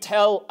how you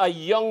tell a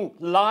young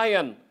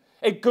lion.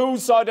 It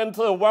goes out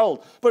into the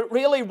world. But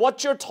really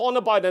what you're talking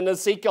about in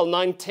Ezekiel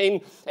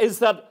 19 is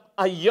that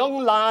a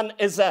young lion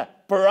is a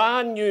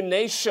brand new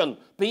nation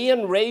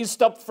being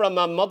raised up from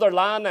a mother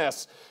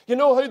lioness. You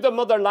know who the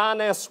mother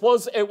lioness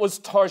was? It was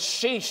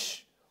Tarshish.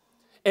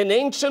 In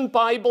ancient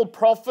Bible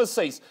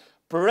prophecies,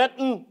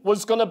 Britain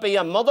was going to be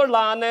a mother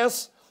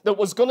lioness that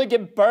was going to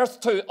give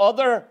birth to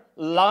other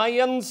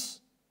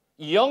lions,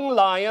 young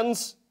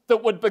lions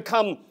that would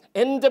become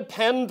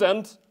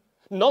independent,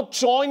 not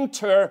joined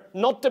to her,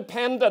 not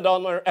dependent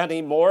on her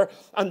anymore,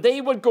 and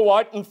they would go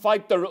out and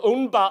fight their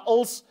own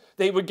battles.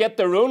 They would get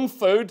their own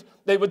food.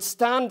 They would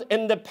stand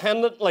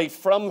independently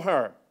from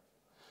her.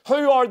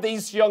 Who are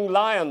these young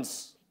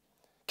lions?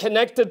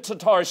 Connected to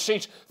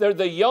Tarshish. They're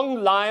the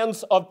young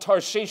lions of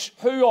Tarshish.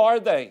 Who are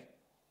they?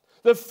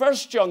 The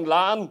first young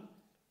lion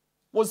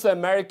was the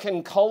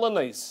American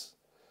colonies.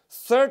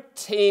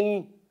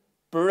 13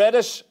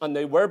 British, and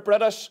they were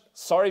British,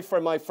 sorry for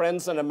my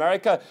friends in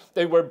America,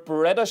 they were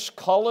British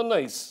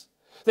colonies.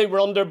 They were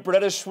under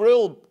British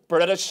rule,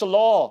 British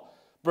law,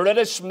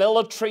 British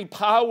military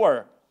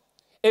power.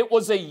 It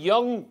was a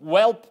young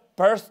whelp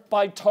birthed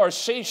by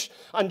Tarshish,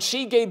 and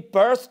she gave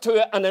birth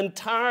to an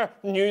entire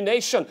new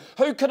nation.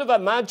 Who could have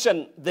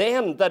imagined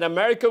then that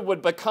America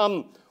would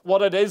become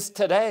what it is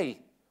today?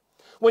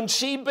 When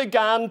she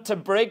began to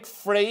break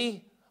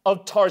free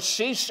of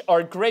Tarshish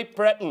or Great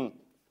Britain,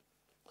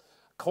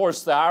 of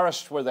course the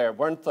Irish were there,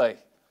 weren't they?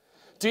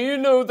 Do you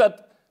know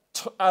that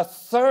a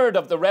third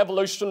of the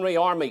Revolutionary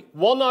Army,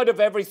 1 out of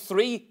every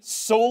 3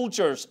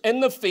 soldiers in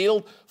the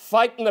field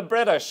fighting the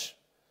British,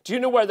 do you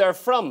know where they're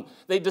from?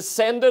 They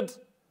descended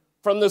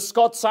from the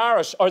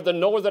Scots-Irish or the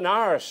Northern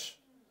Irish,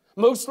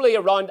 mostly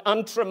around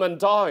Antrim and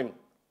down.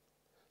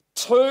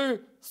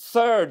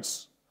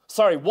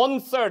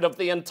 1/3 of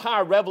the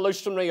entire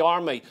Revolutionary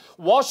Army.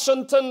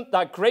 Washington,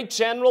 that great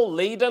general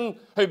leading,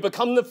 who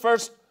became the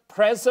first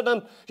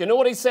president, you know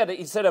what he said?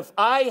 He said, if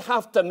I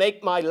have to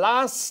make my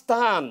last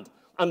stand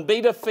and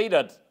be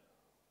defeated,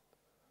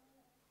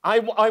 I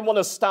want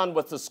to stand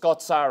with the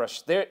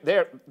Scots-Irish.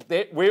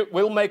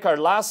 We'll make our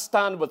last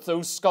stand with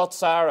those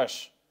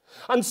Scots-Irish.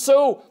 And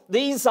so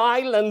these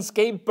islands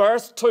gave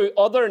birth to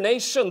other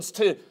nations,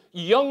 to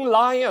young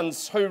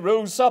lions who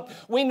rose up.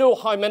 We know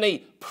how many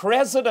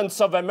presidents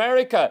of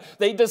America,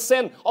 they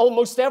descend,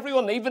 almost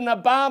everyone, even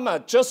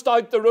Obama, just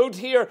out the road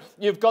here,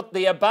 you've got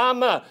the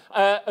Obama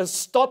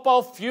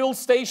stop-off fuel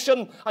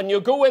station, and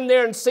you go in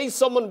there and see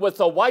someone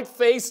with a white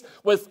face,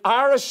 with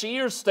Irish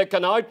ears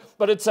sticking out,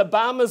 but it's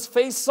Obama's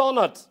face on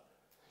it.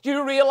 Do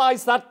you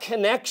realize that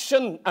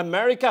connection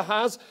America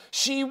has?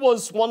 She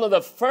was one of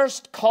the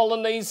first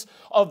colonies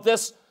of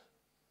this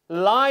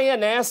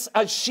lioness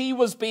as she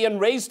was being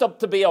raised up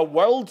to be a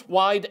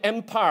worldwide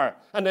empire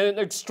in an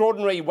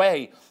extraordinary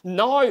way.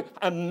 Now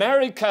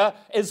America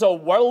is a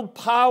world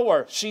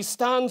power. She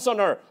stands on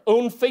her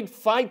own feet,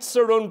 fights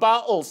her own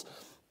battles.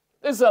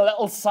 This is a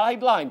little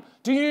sideline.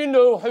 Do you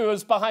know who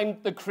was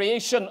behind the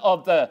creation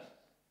of the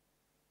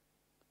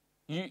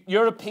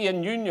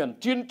European Union?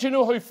 Do you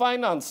know who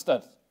financed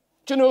it?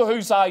 Do you know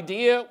whose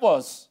idea it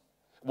was?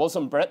 It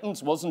wasn't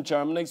Britain's, it wasn't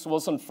Germany's, it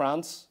wasn't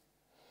France.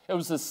 It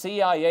was the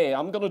CIA.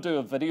 I'm going to do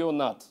a video on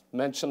that,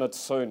 mention it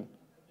soon.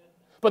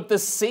 But the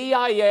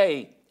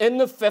CIA in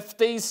the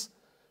 50s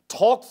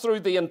talked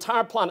through the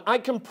entire plan. I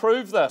can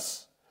prove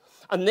this.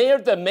 And they're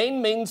the main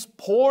means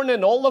pouring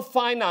in all the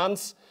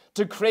finance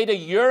to create a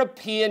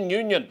European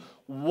Union.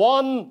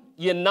 One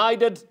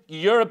united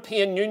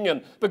European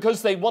Union,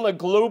 because they want a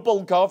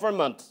global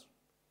government.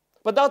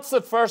 But that's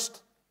the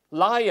first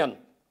lion.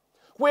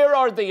 Where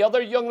are the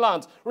other young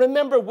lions?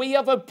 Remember, we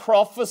have a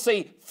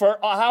prophecy for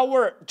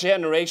our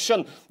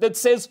generation that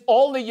says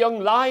all the young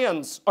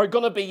lions are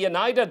going to be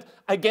united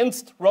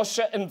against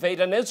Russia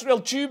invading Israel.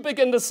 Do you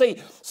begin to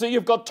see? So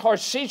you've got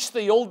Tarshish,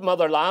 the old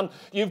motherland.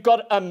 You've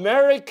got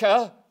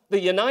America,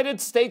 the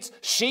United States.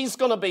 She's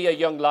going to be a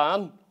young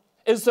lion.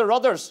 Is there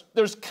others?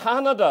 There's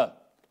Canada.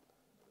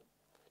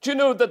 Do you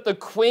know that the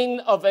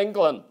Queen of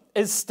England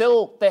is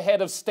still the head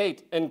of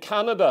state in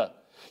Canada?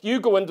 You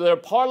go into their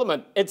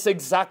parliament, it's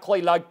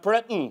exactly like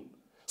Britain.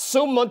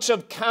 So much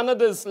of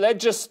Canada's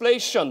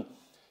legislation,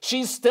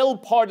 she's still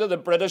part of the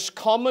British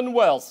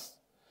Commonwealth.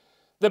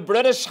 The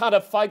British had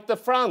to fight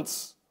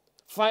France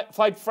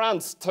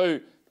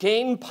to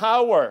gain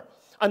power.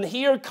 And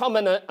here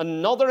coming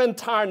another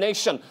entire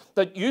nation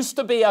that used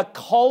to be a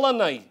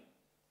colony.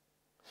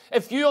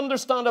 If you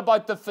understand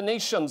about the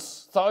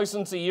Phoenicians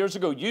thousands of years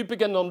ago, you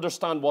begin to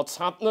understand what's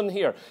happening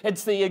here.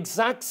 It's the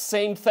exact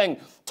same thing.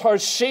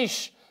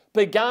 Tarshish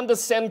began to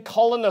send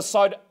colonists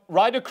out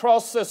right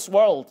across this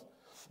world.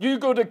 You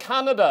go to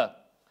Canada,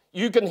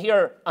 you can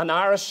hear an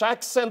Irish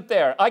accent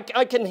there. I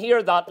can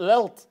hear that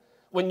lilt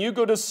when you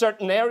go to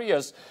certain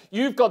areas.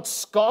 You've got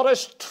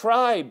Scottish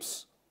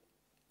tribes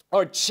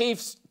or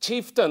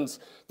chieftains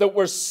that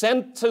were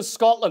sent to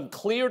Scotland,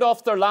 cleared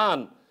off their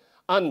land,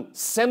 and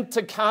sent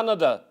to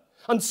Canada.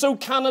 And so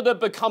Canada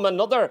became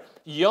another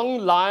young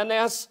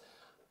lioness,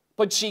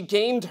 but she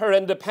gained her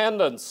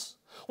independence.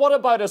 What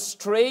about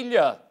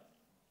Australia?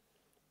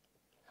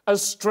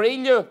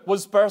 Australia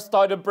was birthed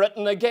out of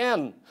Britain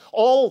again.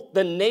 All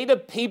the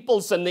native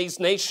peoples in these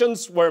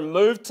nations were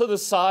moved to the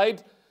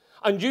side,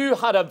 and you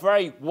had a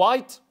very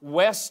white,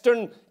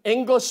 Western,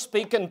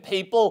 English-speaking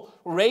people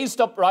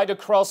raised up right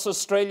across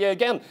Australia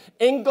again.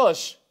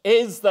 English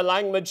is the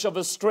language of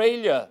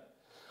Australia.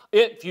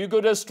 If you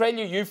go to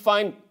Australia, you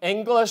find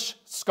English,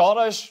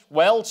 Scottish,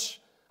 Welsh,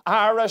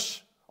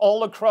 Irish,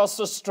 all across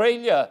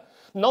Australia.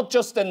 Not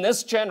just in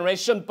this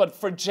generation, but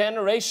for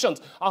generations,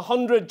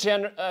 100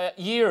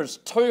 years,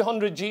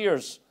 200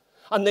 years.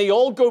 And they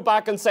all go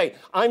back and say,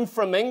 I'm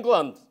from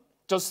England,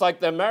 just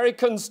like the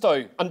Americans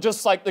do, and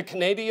just like the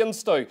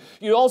Canadians do.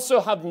 You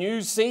also have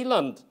New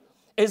Zealand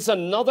is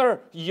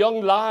another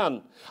young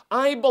lion.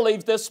 I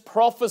believe this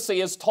prophecy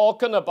is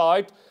talking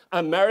about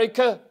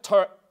America,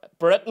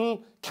 Britain,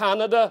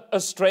 Canada,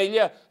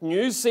 Australia,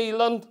 New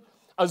Zealand,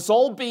 as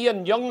all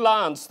being young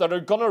lions that are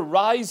going to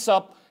rise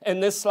up in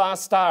this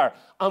last hour.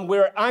 And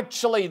we're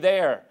actually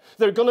there.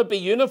 They're going to be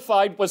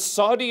unified with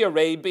Saudi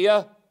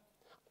Arabia,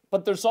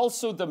 but there's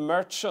also the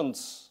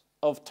merchants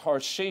of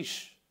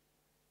Tarshish.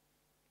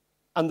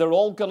 And they're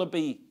all going to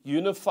be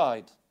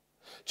unified.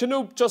 Do you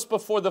know, just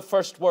before the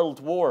First World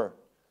War,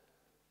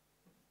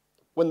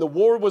 when the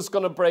war was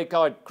going to break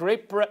out,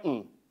 Great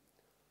Britain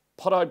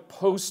put out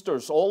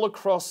posters all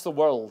across the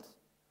world.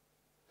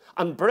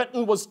 And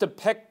Britain was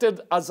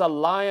depicted as a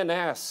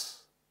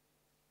lioness.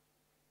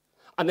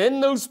 And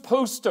in those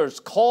posters,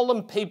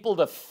 calling people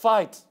to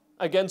fight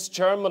against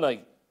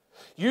Germany,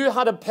 you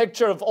had a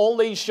picture of all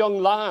these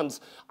young lions,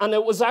 and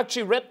it was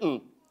actually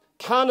written,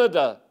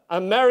 Canada,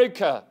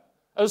 America,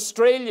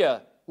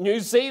 Australia, New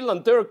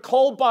Zealand. They're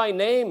called by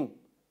name.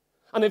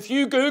 And if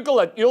you Google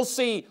it, you'll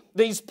see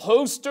these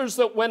posters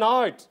that went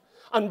out.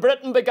 And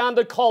Britain began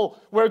to call,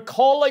 we're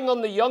calling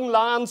on the young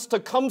lions to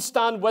come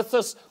stand with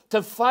us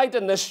to fight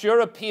in this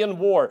European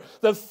war,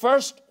 the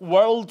First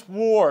World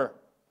War.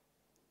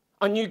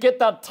 And you get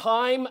that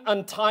time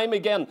and time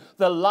again.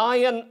 The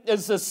lion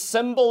is the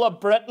symbol of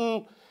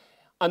Britain.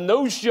 And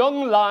those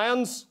young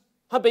lions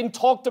have been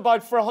talked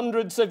about for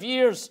hundreds of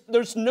years.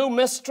 There's no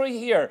mystery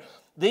here.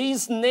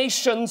 These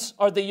nations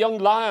are the young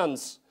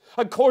lions.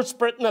 Of course,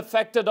 Britain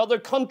affected other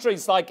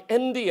countries like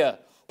India,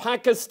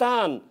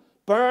 Pakistan,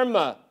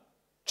 Burma,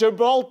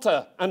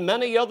 Gibraltar, and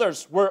many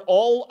others. We're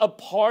all a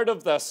part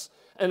of this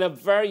in a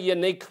very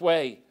unique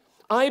way.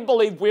 I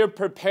believe we're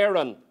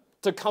preparing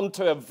to come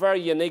to a very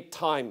unique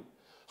time.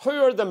 Who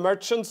are the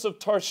merchants of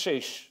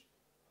Tarshish?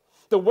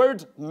 The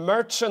word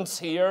merchants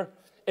here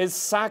is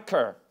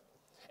sakar.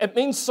 It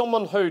means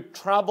someone who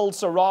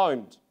travels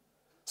around,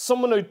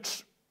 someone who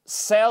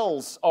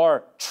sells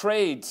or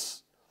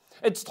trades.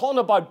 It's talking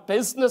about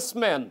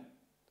businessmen.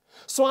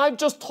 So I've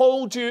just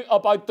told you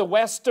about the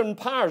Western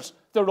powers.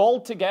 They're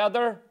all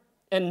together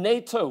in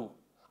NATO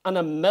and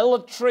a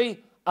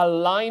military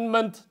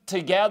alignment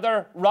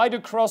together right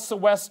across the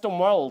Western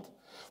world.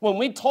 When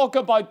we talk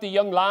about the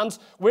young lions,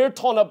 we're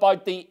talking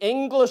about the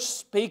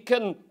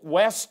English-speaking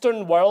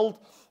Western world.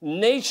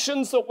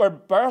 Nations that were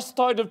birthed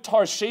out of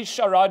Tarshish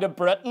or out of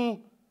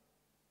Britain.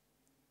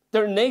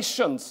 They're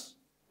nations.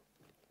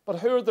 But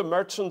who are the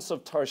merchants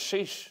of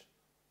Tarshish?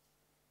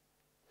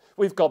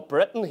 We've got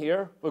Britain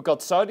here. We've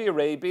got Saudi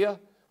Arabia.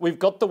 We've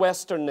got the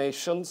Western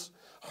nations.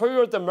 Who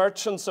are the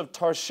merchants of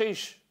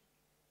Tarshish?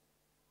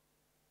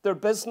 They're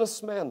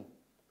businessmen.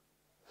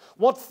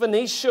 What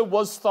Phoenicia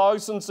was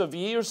thousands of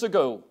years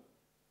ago,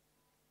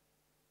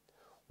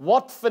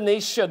 what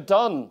Phoenicia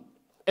done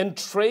in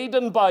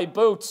trading by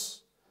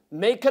boats,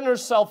 making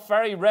herself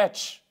very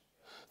rich.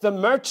 The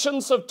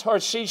merchants of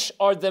Tarshish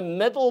are the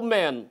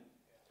middlemen.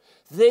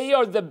 They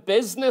are the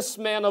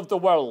businessmen of the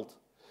world.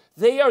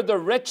 They are the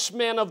rich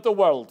men of the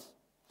world.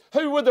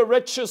 Who were the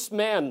richest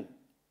men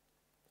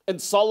in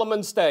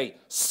Solomon's day?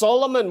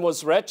 Solomon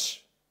was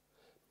rich.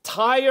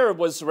 Tyre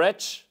was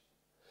rich.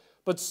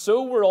 But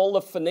so were all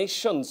the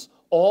Phoenicians,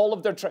 all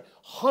of their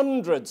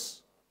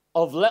hundreds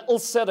of little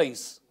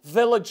cities,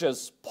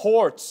 villages,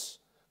 ports,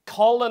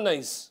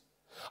 colonies.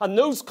 And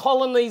those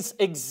colonies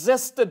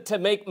existed to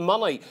make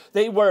money.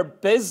 They were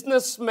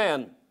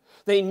businessmen.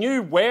 They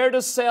knew where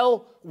to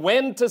sell,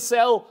 when to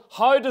sell,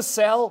 how to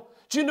sell.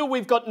 Do you know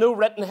we've got no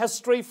written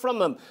history from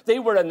them? They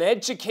were an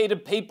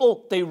educated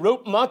people. They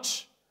wrote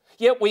much.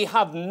 Yet we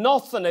have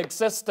nothing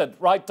existed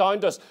right down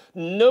to us.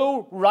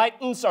 No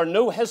writings or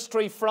no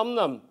history from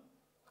them.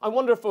 I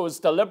wonder if it was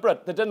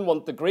deliberate. They didn't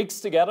want the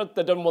Greeks to get it.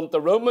 They didn't want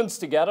the Romans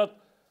to get it.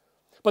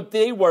 But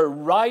they were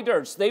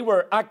writers. They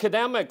were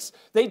academics.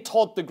 They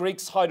taught the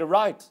Greeks how to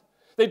write.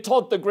 They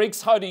taught the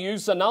Greeks how to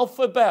use an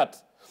alphabet.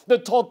 They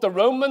taught the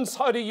Romans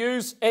how to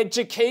use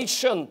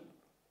education.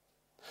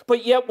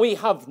 But yet we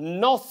have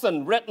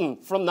nothing written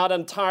from that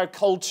entire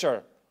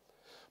culture.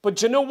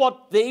 But you know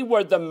what? They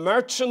were the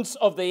merchants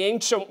of the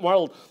ancient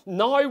world.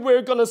 Now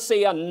we're going to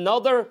see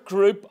another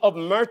group of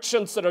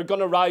merchants that are going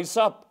to rise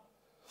up.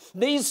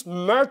 These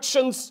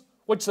merchants,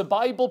 which the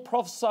Bible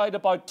prophesied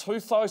about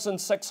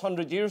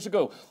 2,600 years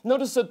ago.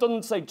 Notice it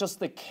doesn't say just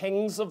the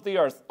kings of the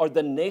earth or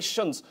the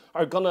nations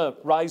are going to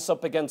rise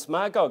up against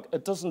Magog.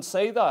 It doesn't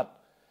say that.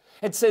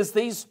 It says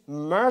these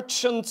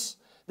merchants,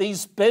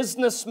 these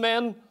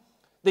businessmen,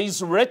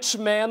 these rich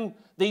men,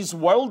 these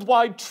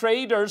worldwide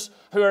traders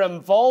who are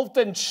involved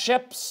in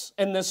ships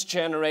in this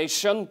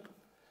generation,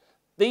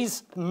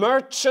 these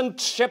merchant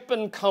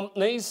shipping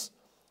companies,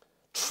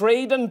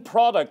 trading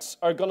products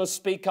are going to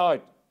speak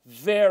out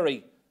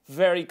very,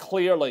 very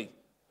clearly.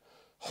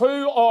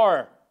 Who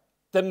are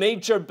the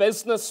major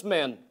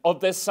businessmen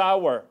of this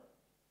hour?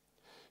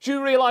 Do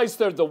you realize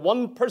they're the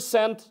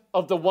 1%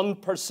 of the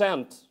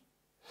 1%?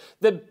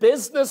 The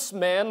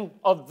businessmen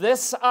of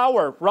this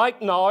hour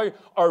right now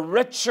are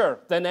richer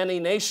than any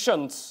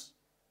nations.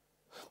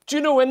 Do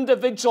you know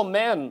individual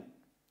men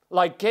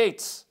like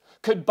Gates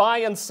could buy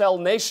and sell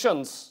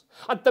nations?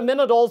 At the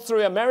minute, all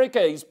through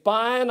America, he's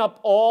buying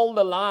up all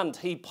the land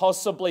he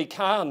possibly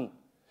can.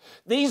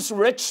 These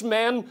rich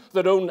men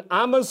that own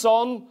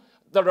Amazon,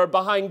 that are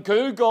behind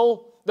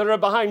Google, that are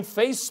behind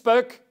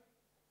Facebook,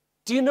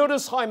 do you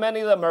notice how many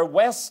of them are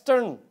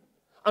Western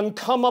and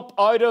come up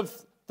out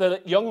of the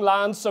young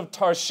lands of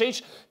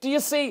Tarshish? Do you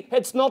see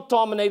it's not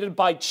dominated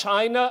by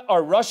China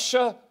or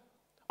Russia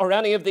or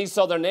any of these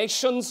other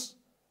nations?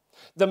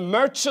 The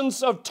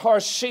merchants of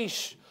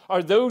Tarshish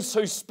are those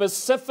who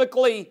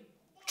specifically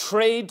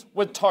trade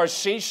with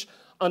Tarshish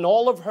and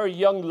all of her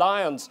young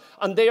lions,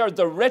 and they are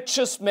the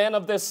richest men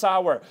of this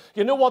hour.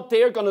 You know what?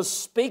 They are going to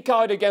speak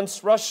out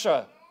against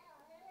Russia.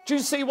 Do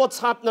you see what's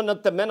happening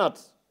at the minute?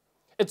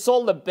 It's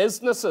all the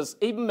businesses.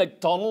 Even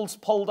McDonald's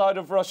pulled out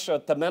of Russia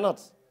at the minute.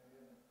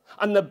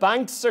 And the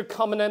banks are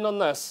coming in on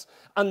this.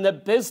 And the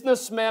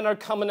businessmen are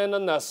coming in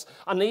on this.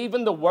 And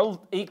even the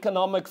World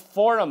Economic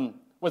Forum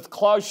with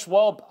Klaus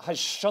Schwab has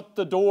shut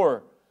the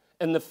door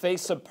in the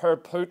face of Per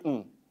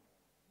Putin.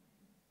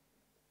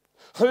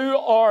 Who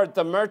are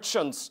the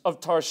merchants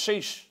of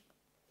Tarshish?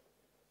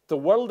 The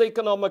World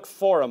Economic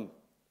Forum,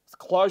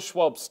 Klaus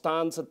Schwab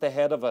stands at the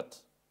head of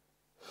it.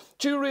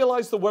 Do you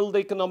realize the World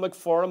Economic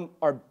Forum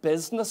are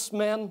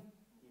businessmen?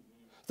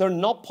 They're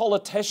not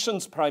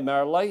politicians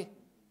primarily.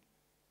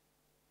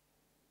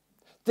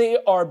 They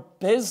are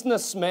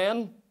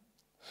businessmen.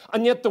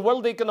 And yet the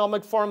World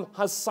Economic Forum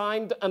has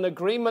signed an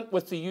agreement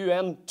with the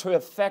UN to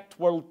affect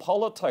world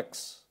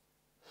politics.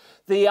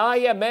 The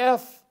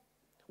IMF,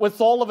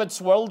 with all of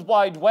its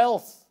worldwide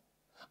wealth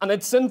and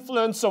its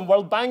influence on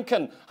world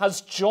banking,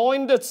 has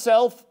joined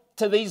itself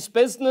to these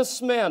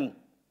businessmen.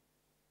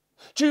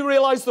 Do you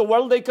realize the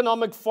World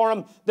Economic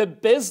Forum, the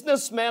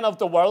businessmen of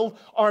the world,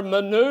 are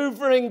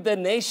maneuvering the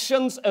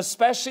nations,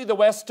 especially the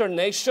Western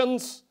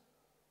nations?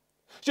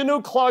 Do you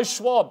know Klaus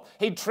Schwab?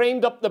 He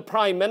trained up the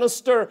Prime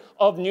Minister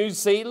of New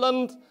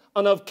Zealand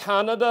and of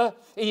Canada.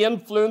 He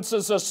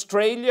influences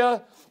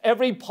Australia.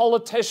 Every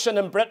politician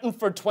in Britain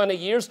for 20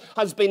 years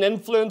has been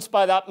influenced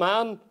by that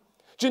man.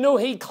 Do you know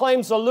he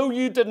claims, although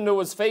you didn't know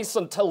his face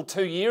until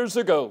 2 years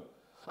ago,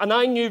 and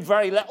I knew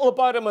very little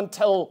about him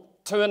until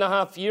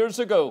 2.5 years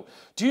ago,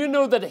 do you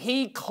know that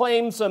he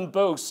claims and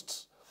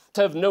boasts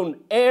to have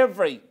known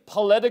every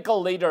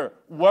political leader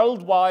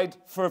worldwide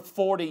for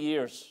 40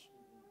 years?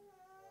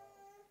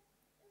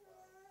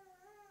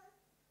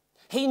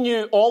 He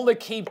knew all the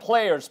key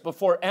players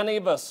before any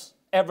of us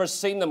ever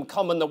seen them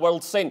come in the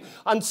world scene.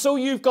 And so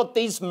you've got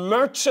these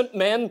merchant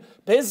men,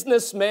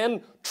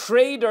 businessmen,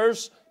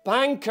 traders,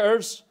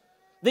 bankers,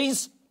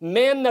 these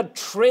men that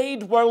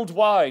trade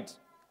worldwide.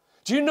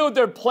 Do you know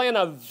they're playing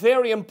a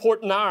very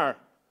important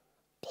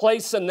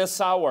place in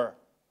this hour?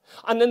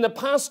 And in the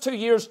past 2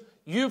 years,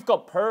 you've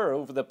got power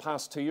over the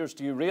past 2 years.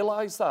 Do you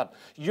realize that?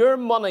 Your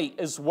money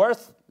is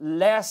worth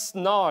less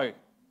now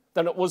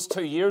than it was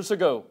 2 years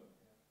ago.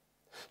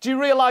 Do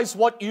you realize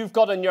what you've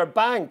got in your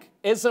bank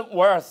isn't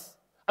worth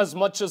as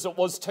much as it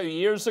was 2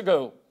 years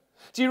ago?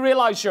 Do you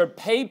realize your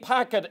pay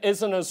packet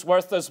isn't as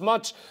worth as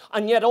much?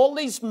 And yet all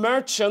these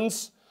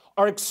merchants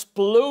are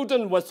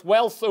exploding with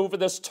wealth over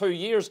this 2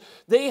 years.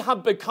 They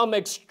have become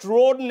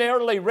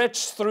extraordinarily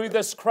rich through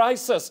this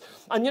crisis.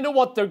 And you know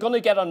what? They're going to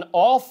get an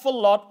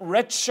awful lot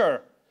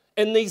richer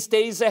in these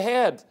days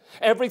ahead.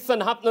 Everything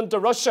happening to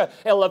Russia,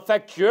 it'll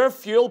affect your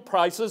fuel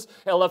prices,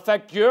 it'll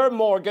affect your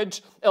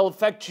mortgage, it'll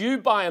affect you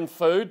buying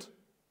food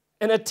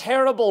in a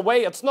terrible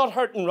way. It's not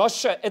hurting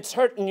Russia, it's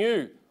hurting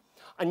you.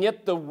 And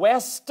yet the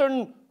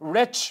Western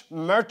rich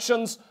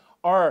merchants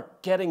are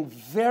getting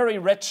very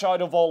rich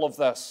out of all of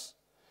this.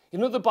 You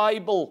know, the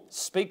Bible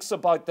speaks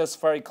about this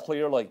very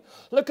clearly.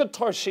 Look at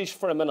Tarshish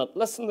for a minute.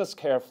 Listen to this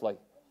carefully.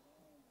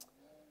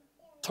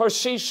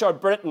 Tarshish, or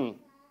Britain,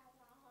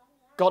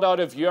 got out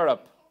of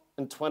Europe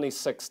in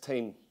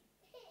 2016.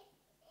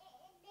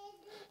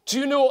 Do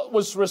you know it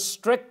was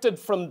restricted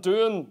from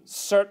doing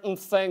certain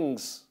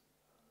things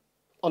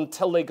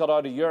until they got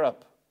out of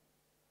Europe?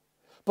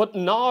 But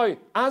now,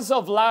 as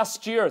of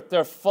last year,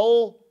 they're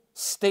full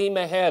steam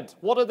ahead.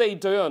 What are they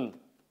doing?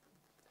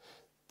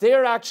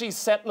 They're actually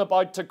setting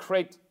about to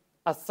create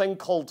a thing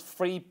called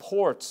free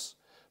ports.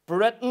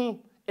 Britain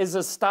is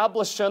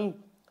establishing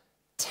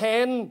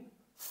 10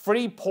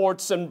 free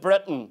ports in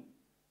Britain.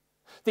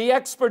 The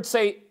experts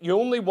say you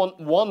only want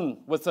one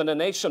within a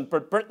nation,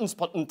 but Britain's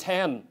putting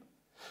 10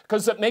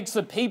 because it makes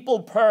the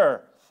people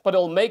poor, but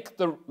it'll make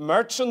the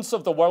merchants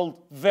of the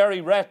world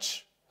very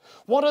rich.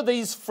 What are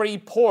these free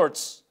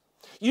ports?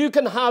 You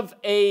can have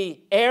an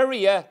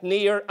area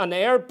near an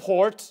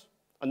airport,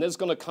 and this is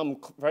going to come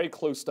very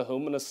close to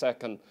home in a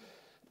second,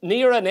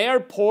 near an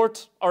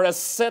airport or a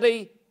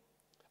city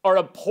or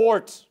a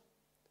port.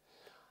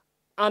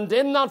 And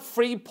in that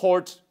free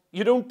port,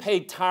 you don't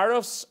pay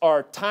tariffs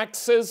or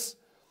taxes.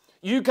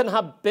 You can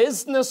have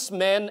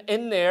businessmen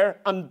in there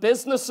and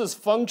businesses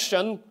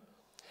function.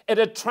 It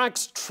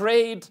attracts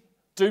trade.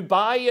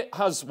 Dubai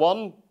has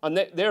one,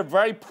 and they're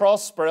very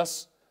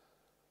prosperous.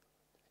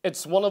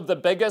 It's one of the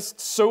biggest.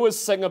 So is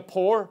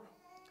Singapore.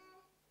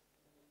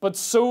 But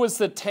so is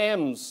the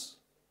Thames.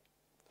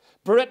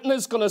 Britain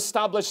is going to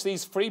establish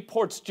these free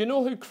ports. Do you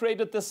know who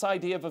created this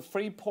idea of a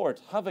free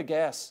port? Have a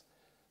guess.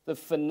 The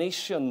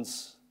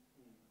Phoenicians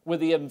were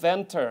the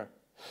inventor.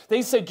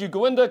 They said you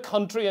go into a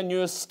country and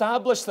you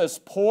establish this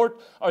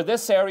port or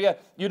this area.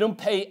 You don't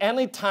pay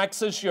any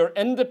taxes. You're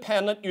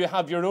independent. You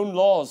have your own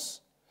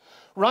laws.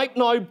 Right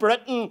now,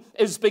 Britain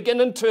is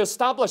beginning to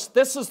establish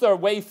this is their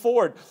way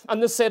forward.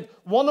 And they said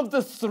one of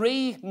the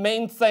three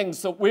main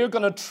things that we're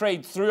going to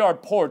trade through our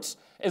ports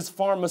is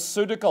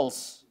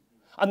pharmaceuticals.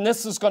 And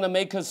this is going to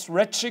make us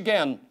rich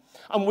again.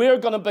 And we're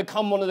going to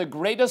become one of the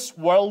greatest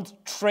world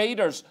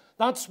traders.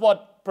 That's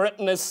what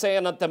Britain is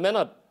saying at the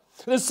minute.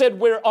 They said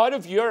we're out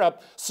of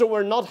Europe, so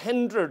we're not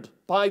hindered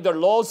by their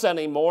laws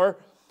anymore.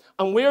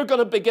 And we're going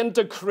to begin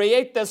to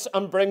create this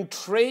and bring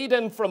trade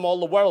in from all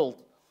the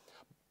world.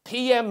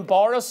 PM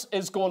Boris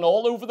is going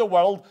all over the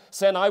world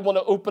saying, I want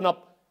to open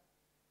up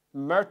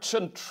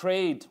merchant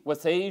trade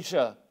with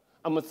Asia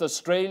and with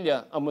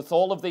Australia and with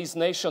all of these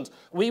nations.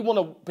 We want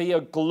to be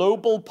a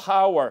global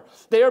power.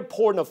 They're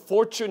pouring a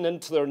fortune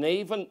into their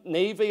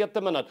navy at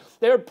the minute.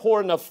 They're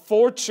pouring a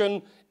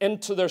fortune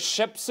into their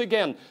ships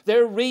again.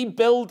 They're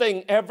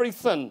rebuilding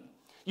everything.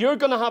 You're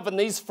going to have in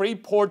these free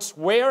ports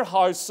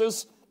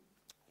warehouses.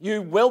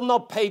 You will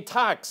not pay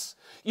tax.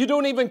 You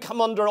don't even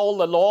come under all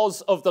the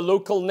laws of the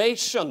local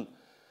nation.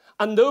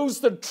 And those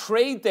that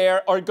trade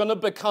there are going to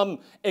become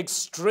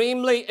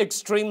extremely,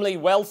 extremely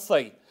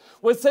wealthy.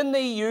 Within the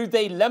EU,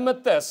 they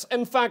limit this.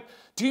 In fact,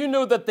 do you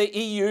know that the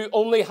EU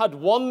only had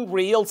one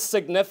real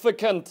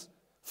significant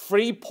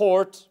free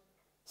port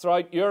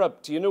throughout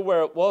Europe? Do you know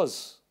where it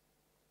was?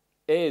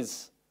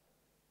 Is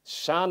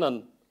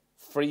Shannon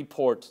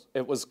Freeport,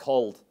 it was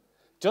called.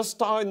 Just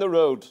down the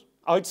road,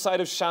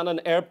 outside of Shannon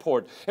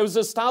Airport. It was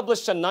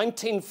established in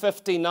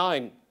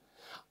 1959,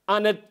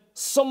 and it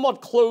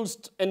somewhat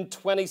closed in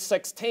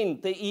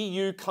 2016. The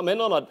EU come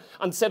in on it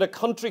and said a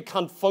country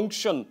can't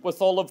function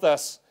with all of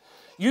this.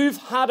 You've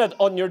had it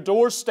on your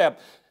doorstep,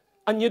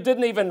 and you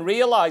didn't even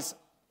realize.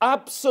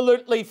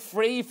 Absolutely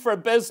free for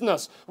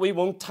business. We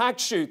won't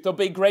tax you. There'll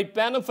be great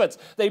benefits.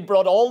 They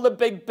brought all the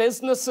big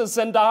businesses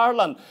into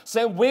Ireland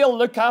saying, we'll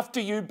look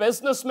after you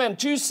businessmen.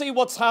 Do you see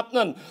what's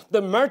happening?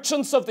 The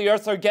merchants of the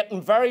earth are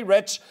getting very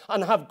rich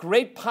and have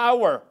great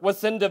power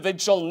with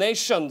individual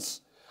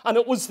nations. And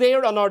it was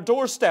there on our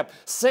doorstep.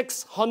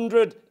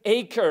 600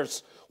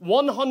 acres.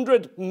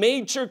 100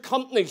 major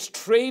companies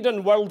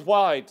trading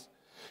worldwide.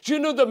 Do you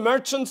know the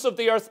merchants of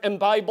the earth in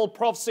Bible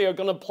prophecy are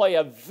going to play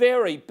a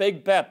very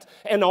big bet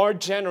in our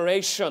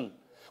generation?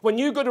 When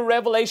you go to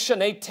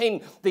Revelation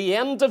 18, the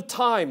end of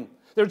time,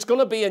 there's going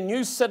to be a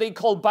new city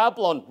called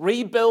Babylon,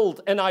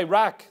 rebuilt in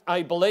Iraq,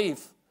 I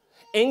believe.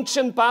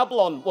 Ancient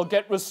Babylon will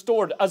get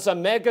restored as a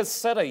mega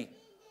city.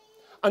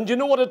 And you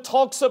know what it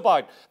talks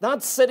about?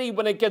 That city,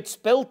 when it gets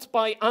built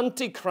by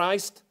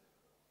Antichrist,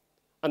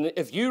 and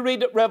if you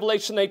read it,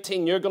 Revelation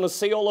 18, you're going to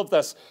see all of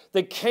this.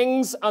 The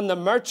kings and the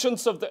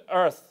merchants of the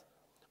earth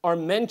are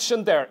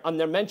mentioned there, and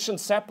they're mentioned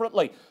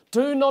separately.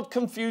 Do not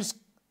confuse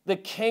the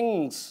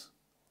kings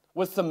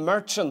with the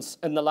merchants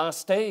in the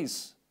last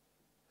days.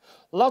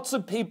 Lots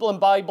of people in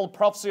Bible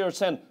prophecy are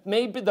saying,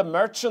 maybe the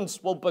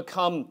merchants will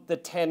become the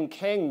 10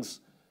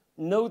 kings.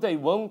 No, they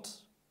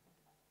won't.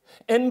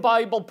 In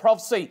Bible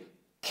prophecy,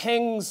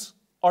 kings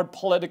are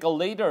political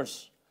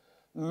leaders.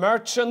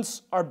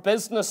 Merchants are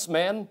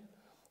businessmen.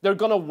 They're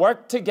going to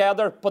work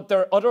together, but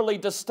they're utterly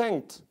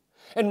distinct.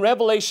 In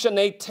Revelation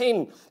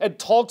 18, it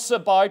talks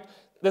about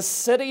the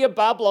city of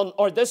Babylon,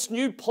 or this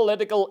new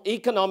political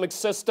economic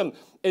system,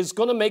 is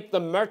going to make the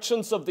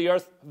merchants of the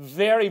earth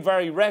very,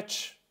 very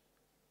rich.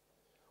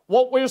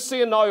 What we're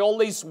seeing now, all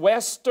these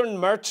Western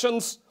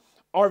merchants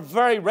are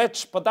very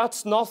rich, but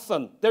that's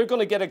nothing. They're going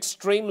to get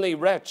extremely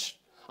rich.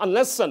 And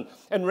listen,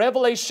 in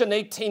Revelation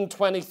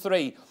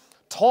 18:23,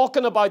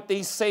 talking about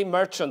these same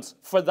merchants.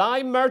 For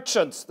thy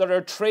merchants that are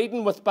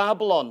trading with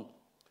Babylon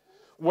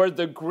were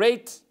the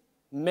great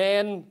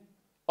men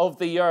of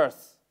the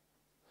earth,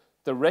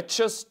 the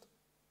richest,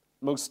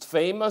 most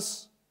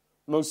famous,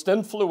 most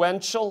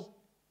influential.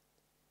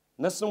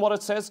 Listen to what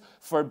it says.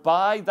 For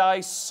by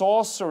thy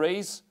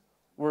sorceries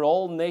were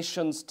all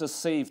nations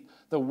deceived.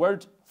 The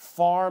word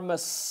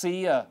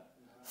pharmacia,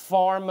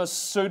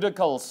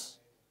 pharmaceuticals.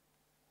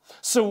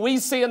 So we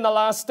see in the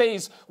last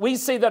days, we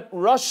see that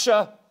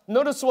Russia,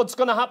 notice what's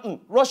going to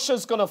happen.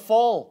 Russia's going to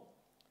fall.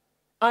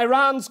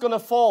 Iran's going to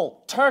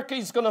fall.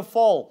 Turkey's going to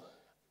fall.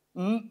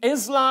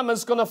 Islam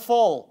is going to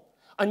fall.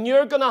 And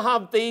you're going to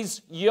have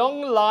these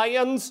young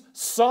lions,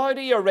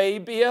 Saudi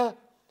Arabia.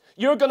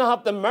 You're going to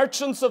have the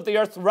merchants of the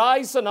earth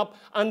rising up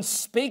and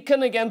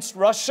speaking against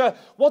Russia.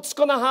 What's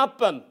going to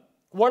happen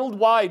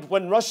worldwide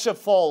when Russia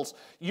falls?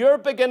 You're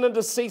beginning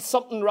to see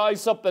something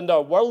rise up in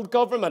our world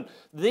government.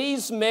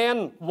 These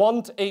men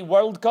want a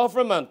world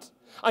government.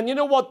 And you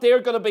know what?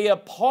 They're going to be a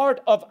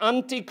part of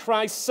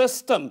Antichrist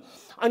system.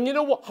 And you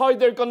know what, how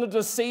they're going to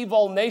deceive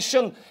all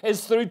nations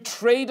is through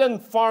trading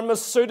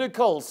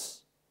pharmaceuticals.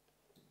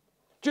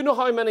 Do you know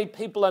how many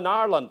people in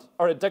Ireland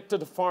are addicted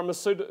to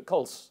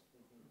pharmaceuticals?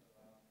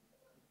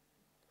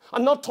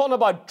 I'm not talking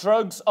about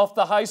drugs off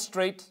the high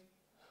street,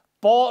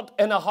 bought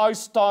in a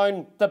house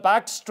down the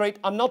back street.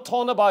 I'm not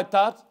talking about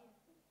that.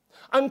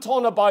 I'm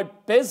talking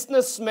about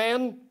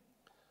businessmen.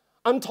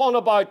 I'm talking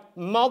about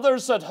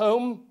mothers at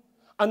home,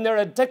 and they're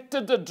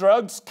addicted to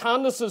drugs.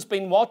 Candace has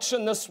been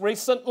watching this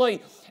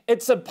recently.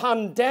 It's a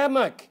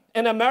pandemic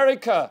in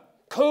America.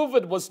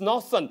 COVID was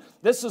nothing.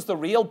 This is the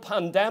real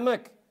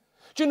pandemic.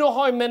 Do you know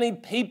how many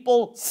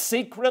people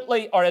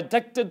secretly are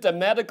addicted to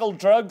medical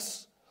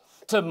drugs,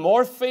 to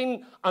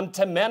morphine, and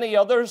to many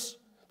others?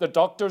 The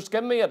doctors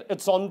give me it.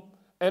 It's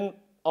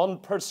on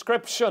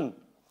prescription.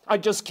 I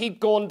just keep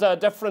going to a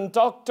different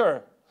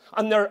doctor.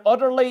 And they're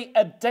utterly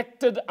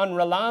addicted and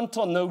reliant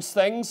on those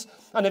things.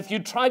 And if you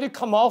try to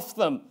come off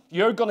them,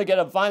 you're going to get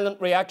a violent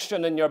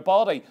reaction in your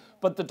body.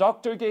 But the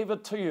doctor gave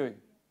it to you.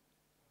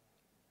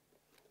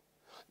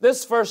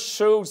 This verse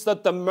shows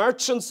that the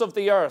merchants of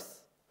the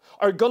earth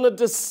are going to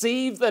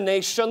deceive the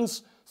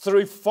nations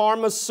through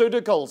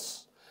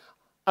pharmaceuticals,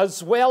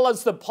 as well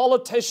as the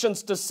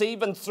politicians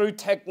deceiving through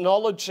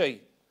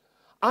technology.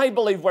 I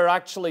believe we're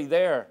actually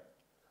there.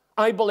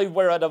 I believe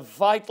we're at a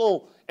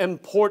vital,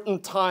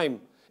 important time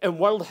in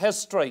world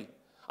history.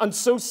 And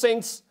so,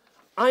 saints,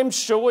 I'm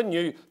showing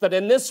you that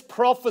in this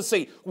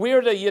prophecy,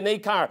 we're the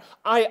unique hour.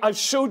 I've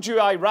showed you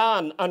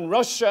Iran and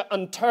Russia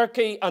and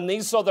Turkey and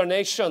these other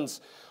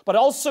nations. But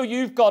also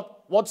you've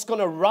got what's going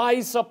to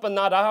rise up in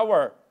that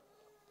hour.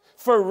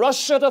 For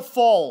Russia to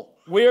fall,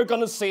 we're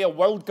going to see a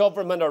world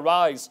government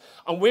arise.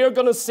 And we're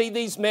going to see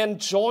these men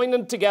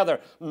joining together.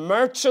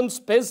 Merchants,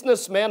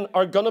 businessmen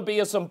are going to be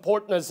as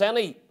important as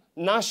any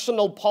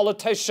national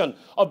politician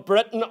of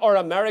Britain or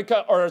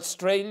America or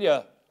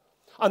Australia.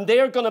 And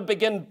they're going to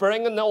begin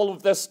bringing all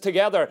of this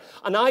together.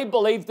 And I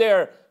believe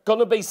they're going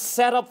to be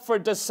set up for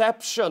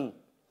deception.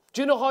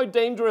 Do you know how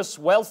dangerous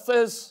wealth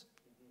is?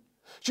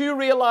 Do you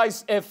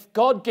realize if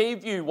God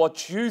gave you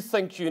what you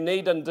think you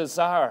need and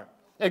desire,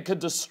 it could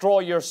destroy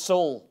your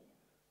soul?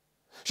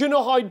 Do you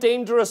know how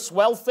dangerous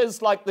wealth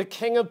is? Like the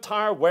king of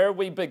Tyre, where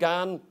we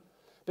began.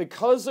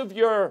 Because of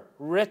your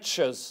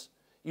riches,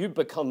 you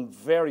become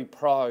very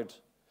proud.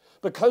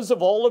 Because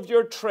of all of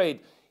your trade,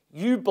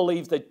 you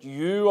believe that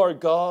you are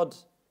God.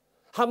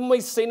 Haven't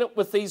we seen it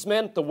with these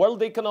men? The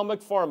World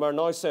Economic Forum are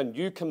now saying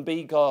you can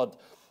be God.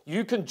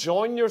 You can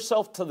join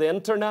yourself to the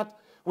internet.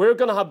 We're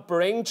going to have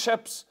brain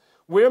chips.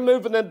 We're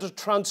moving into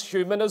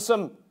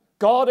transhumanism.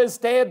 God is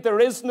dead. There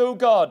is no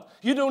God.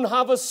 You don't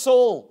have a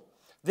soul.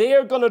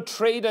 They're going to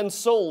trade in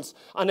souls.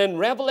 And in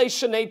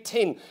Revelation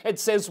 18, it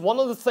says one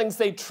of the things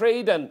they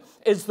trade in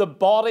is the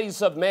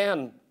bodies of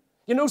men.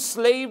 You know,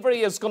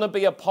 slavery is going to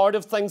be a part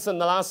of things in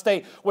the last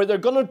day where they're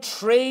going to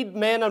trade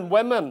men and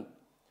women.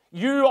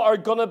 You are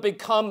going to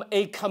become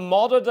a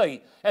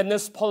commodity in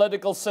this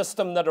political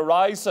system that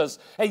arises,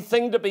 a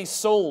thing to be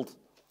sold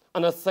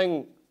and a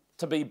thing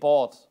to be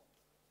bought.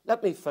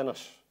 Let me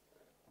finish,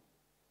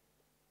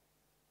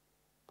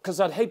 because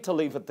I'd hate to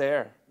leave it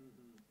there.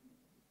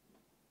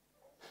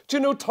 Do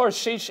you know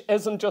Tarshish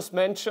isn't just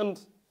mentioned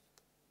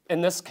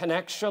in this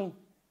connection?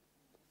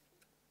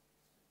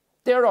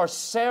 There are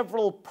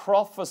several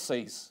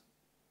prophecies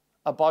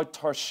about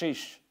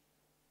Tarshish,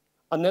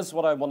 and this is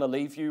what I want to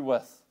leave you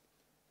with.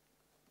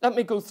 Let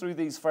me go through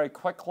these very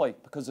quickly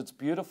because it's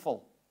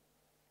beautiful.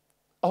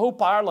 I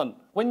hope Ireland,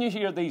 when you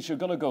hear these, you're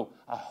going to go,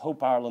 I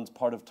hope Ireland's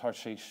part of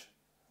Tarshish.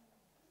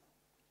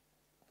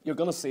 You're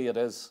going to see it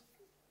is.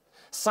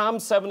 Psalm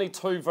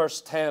 72,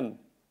 verse 10.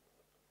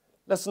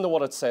 Listen to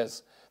what it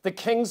says. The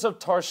kings of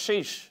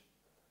Tarshish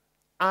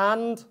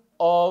and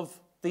of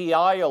the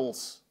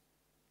isles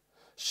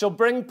shall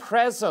bring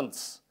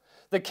presents.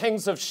 The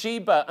kings of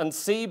Sheba and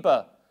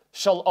Seba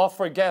shall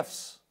offer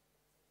gifts.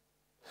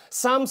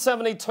 Psalm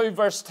 72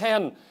 verse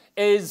 10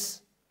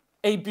 is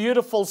a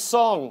beautiful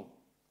song.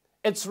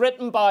 It's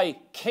written by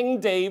King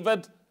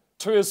David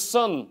to his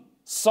son,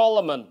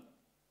 Solomon.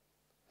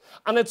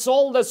 And it's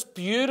all this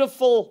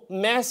beautiful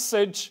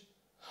message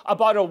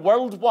about a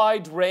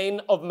worldwide reign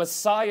of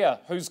Messiah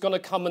who's going to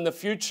come in the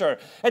future.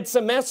 It's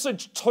a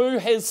message to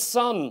his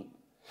son.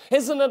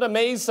 Isn't it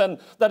amazing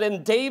that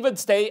in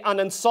David's day and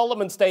in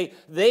Solomon's day,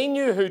 they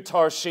knew who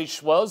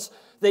Tarshish was.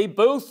 They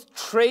both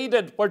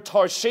traded with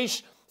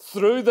Tarshish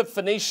through the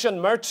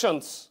Phoenician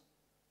merchants.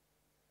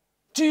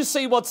 Do you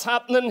see what's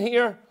happening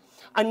here?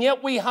 And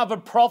yet we have a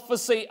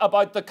prophecy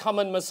about the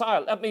coming Messiah.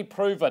 Let me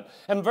prove it.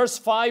 In verse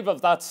 5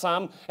 of that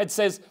psalm, it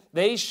says,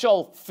 they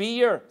shall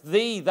fear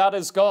thee, that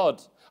is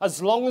God,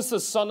 as long as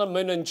the sun and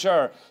moon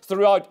endure,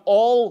 throughout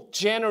all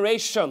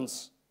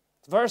generations.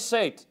 Verse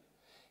 8,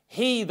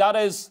 he, that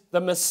is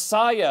the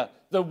Messiah,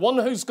 the one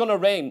who's going to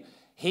reign,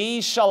 he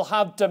shall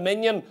have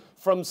dominion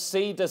from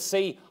sea to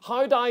sea.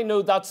 How do I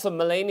know that's the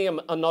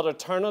millennium and not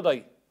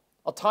eternity?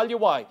 I'll tell you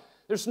why.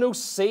 There's no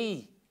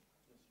sea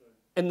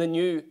in the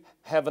new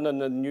heaven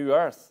and the new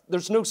earth.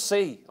 There's no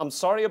sea. I'm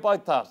sorry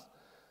about that.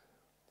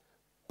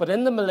 But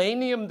in the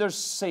millennium, there's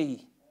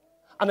sea.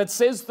 And it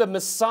says the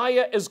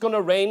Messiah is going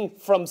to reign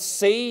from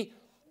sea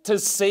to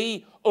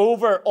sea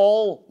over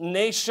all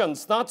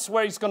nations. That's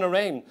where he's going to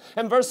reign.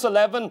 In verse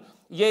 11,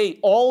 yea,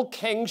 all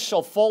kings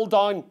shall fall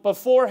down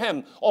before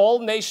him. All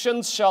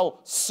nations shall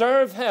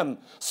serve him.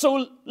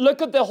 So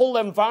look at the whole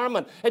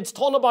environment. It's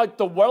talking about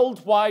the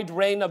worldwide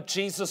reign of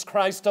Jesus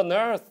Christ on the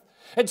earth.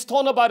 It's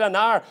talking about an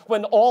hour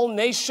when all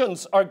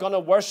nations are going to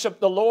worship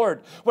the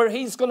Lord, where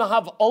he's going to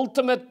have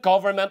ultimate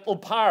governmental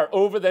power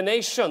over the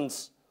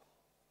nations.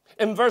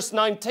 In verse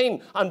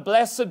 19, and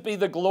blessed be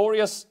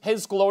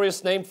his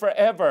glorious name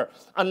forever,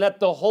 and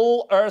let the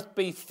whole earth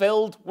be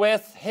filled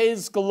with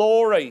his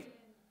glory.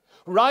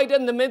 Right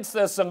in the midst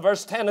of this, in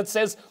verse 10, it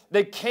says,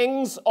 the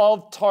kings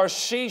of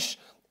Tarshish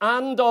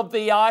and of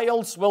the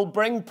isles will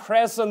bring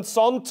presents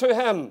unto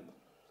him.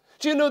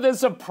 Do you know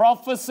there's a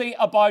prophecy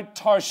about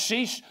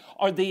Tarshish,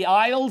 or the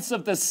isles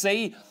of the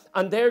sea,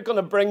 and they're going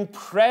to bring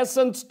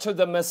presents to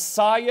the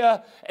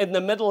Messiah in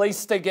the Middle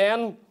East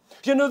again?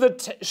 Do you know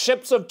the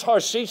ships of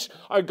Tarshish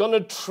are going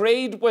to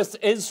trade with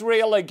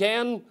Israel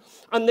again?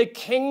 And the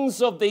kings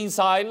of these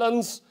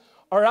islands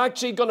are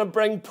actually going to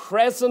bring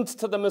presents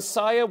to the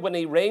Messiah when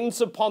he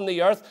reigns upon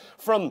the earth,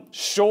 from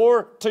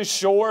shore to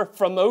shore,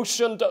 from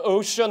ocean to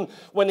ocean,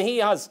 when he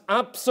has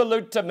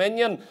absolute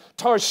dominion.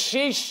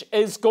 Tarshish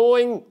is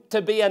going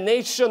to be a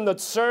nation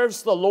that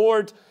serves the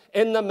Lord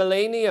in the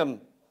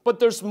millennium. But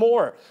there's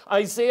more.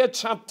 Isaiah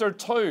chapter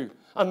 2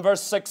 and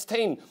verse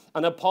 16,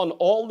 and upon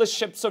all the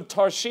ships of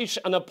Tarshish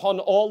and upon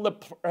all the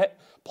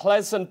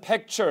pleasant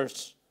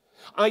pictures.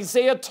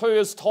 Isaiah 2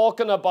 is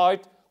talking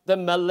about the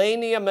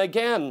millennium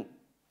again.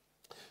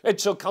 It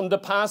shall come to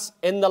pass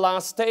in the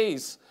last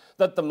days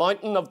that the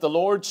mountain of the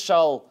Lord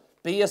shall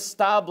be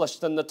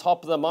established in the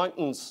top of the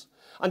mountains,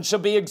 and shall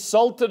be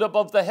exalted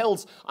above the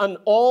hills, and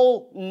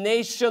all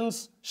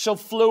nations shall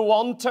flow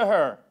unto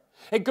her.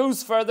 It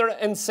goes further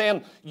in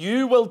saying,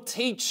 you will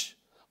teach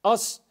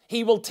us,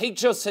 he will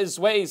teach us his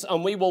ways,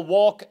 and we will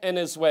walk in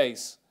his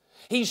ways.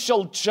 He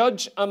shall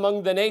judge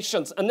among the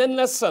nations. And then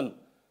listen,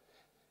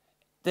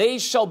 they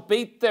shall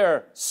beat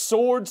their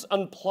swords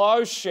and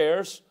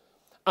plowshares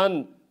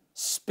and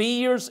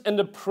spears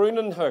into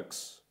pruning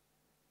hooks.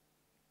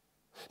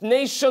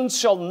 Nations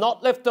shall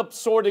not lift up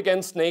sword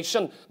against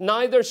nation,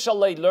 neither shall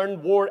they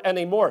learn war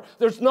anymore.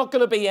 There's not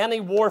going to be any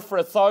war for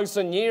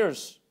 1,000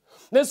 years.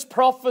 This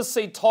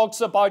prophecy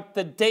talks about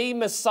the day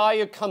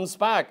Messiah comes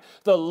back.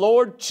 The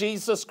Lord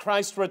Jesus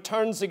Christ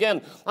returns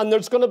again. And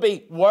there's going to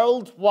be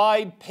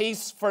worldwide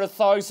peace for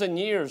 1,000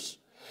 years.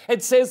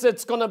 It says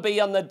it's going to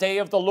be on the day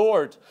of the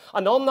Lord.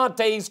 And on that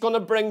day, he's going to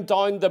bring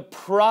down the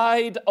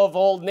pride of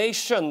all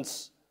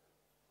nations.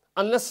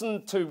 And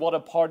listen to what a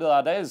part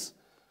of that is.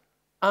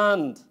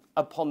 And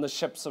upon the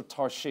ships of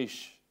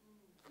Tarshish.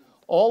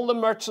 All the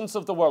merchants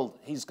of the world,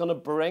 he's going to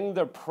bring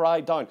their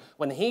pride down.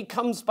 When he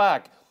comes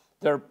back,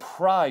 their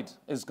pride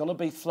is going to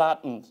be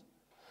flattened.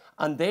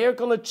 And they're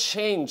going to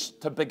change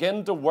to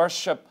begin to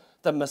worship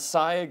the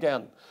Messiah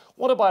again.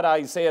 What about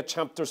Isaiah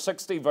chapter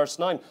 60, verse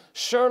 9?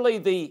 Surely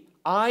the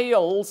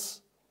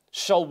isles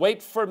shall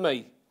wait for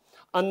me,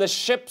 and the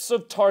ships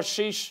of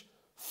Tarshish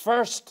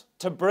first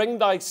to bring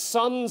thy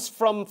sons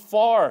from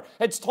far.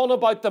 It's talking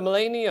about the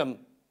millennium.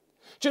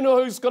 Do you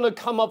know who's going to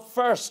come up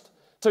first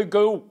to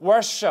go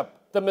worship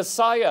the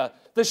Messiah?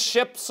 The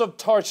ships of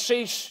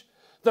Tarshish,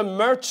 the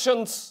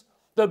merchants,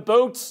 the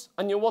boats.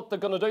 And you know what they're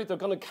going to do? They're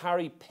going to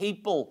carry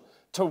people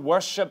to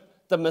worship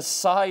the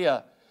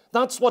Messiah.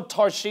 That's what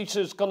Tarshish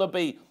is going to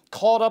be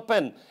caught up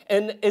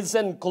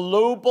in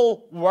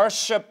global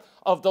worship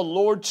of the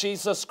Lord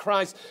Jesus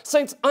Christ.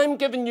 Saints, I'm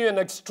giving you an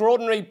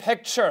extraordinary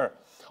picture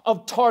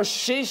of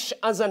Tarshish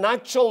as an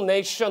actual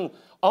nation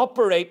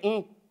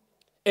operating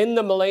in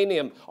the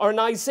millennium. Or in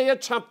Isaiah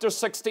chapter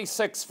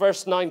 66,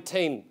 verse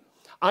 19,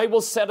 I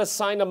will set a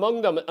sign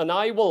among them, and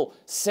I will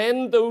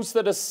send those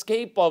that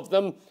escape of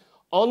them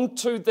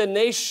unto the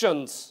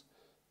nations,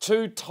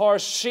 to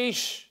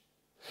Tarshish.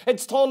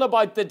 It's talking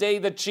about the day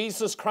that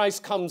Jesus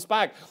Christ comes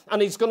back, and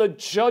he's going to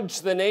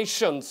judge the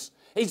nations.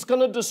 He's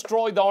going to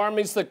destroy the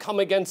armies that come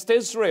against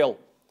Israel.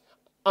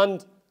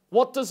 And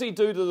what does he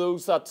do to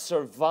those that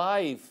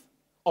survive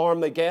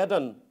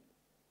Armageddon?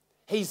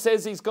 He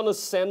says he's going to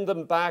send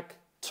them back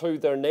to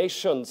their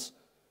nations,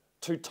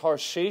 to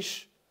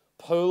Tarshish,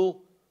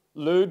 Pool,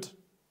 Lud,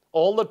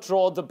 all that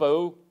draw the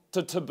bow,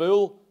 to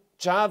Tabul,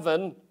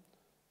 Javan,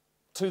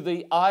 to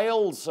the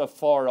isles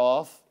afar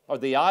off, or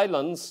the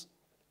islands,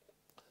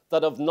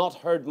 that have not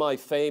heard my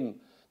fame,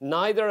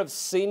 neither have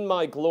seen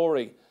my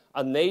glory,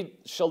 and they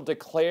shall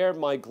declare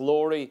my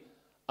glory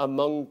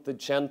among the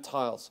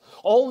Gentiles.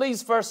 All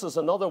these verses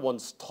and other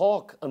ones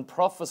talk and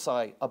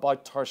prophesy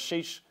about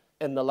Tarshish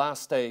in the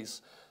last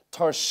days.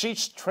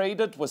 Tarshish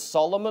traded with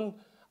Solomon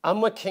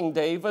and with King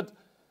David.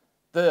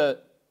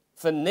 The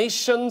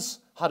Phoenicians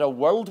had a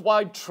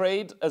worldwide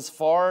trade as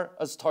far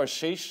as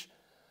Tarshish.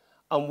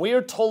 And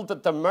we're told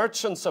that the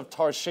merchants of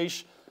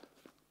Tarshish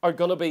are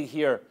going to be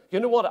here. You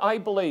know what? I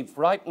believe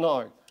right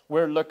now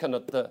we're looking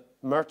at the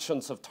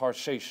merchants of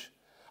Tarshish.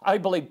 I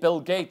believe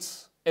Bill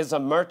Gates is a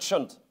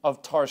merchant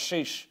of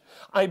Tarshish.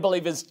 I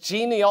believe his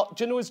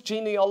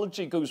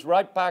genealogy goes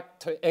right back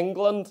to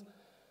England.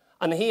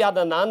 And he had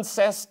an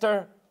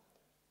ancestor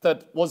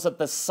that was at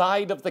the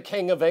side of the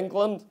King of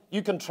England.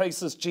 You can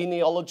trace his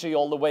genealogy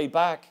all the way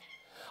back.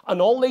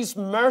 And all these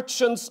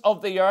merchants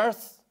of the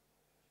earth,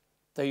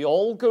 they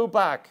all go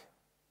back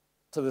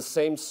to the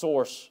same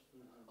source.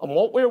 And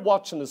what we're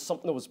watching is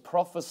something that was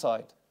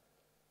prophesied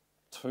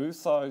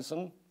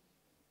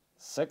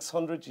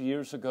 2,600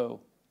 years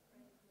ago.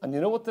 And you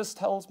know what this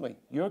tells me?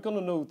 You're going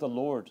to know the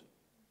Lord,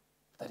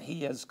 that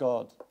he is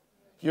God.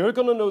 You're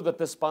going to know that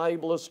this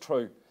Bible is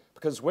true.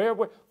 Because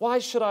why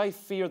should I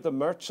fear the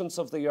merchants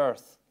of the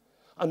earth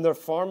and their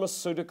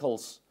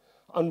pharmaceuticals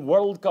and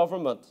world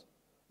government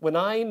when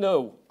I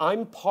know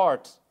I'm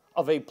part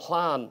of a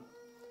plan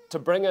to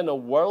bring in a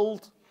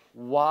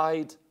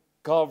worldwide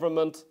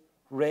government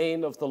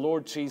reign of the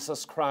Lord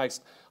Jesus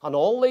Christ? And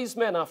all these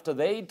men, after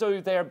they do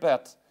their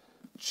bit,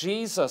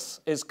 Jesus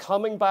is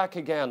coming back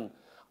again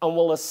and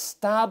will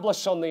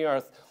establish on the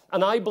earth.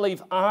 And I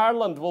believe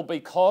Ireland will be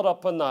caught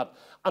up in that.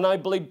 And I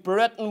believe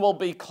Britain will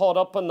be caught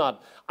up in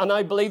that. And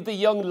I believe the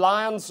young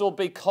lions will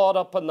be caught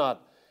up in that,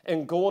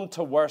 in going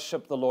to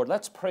worship the Lord.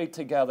 Let's pray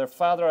together.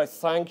 Father, I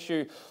thank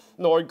you,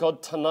 Lord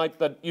God, tonight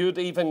that you'd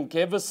even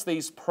give us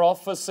these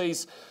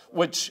prophecies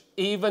which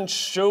even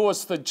show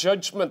us the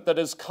judgment that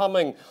is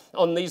coming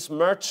on these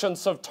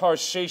merchants of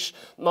Tarshish.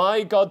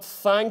 My God,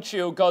 thank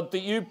you, God, that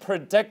you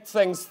predict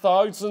things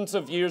thousands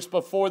of years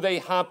before they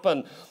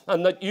happen,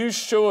 and that you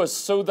show us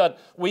so that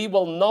we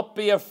will not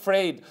be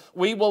afraid.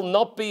 We will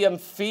not be in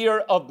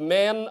fear of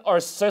men or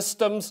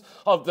systems,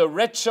 of the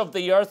rich of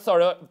the earth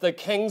or the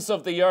kings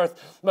of the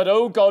earth. But,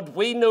 oh God,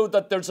 we know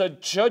that there's a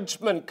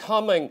judgment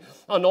coming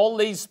on all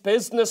these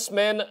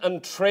businessmen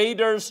and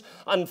traders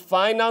and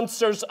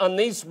financiers and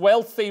these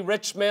wealthy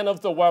rich men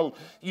of the world.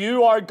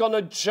 You are going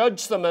to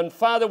judge them. And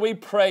Father, we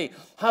pray,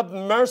 have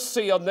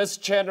mercy on this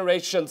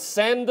generation.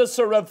 Send us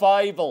a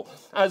revival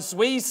as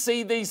we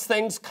see these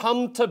things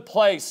come to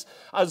place,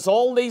 as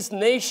all these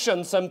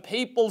nations and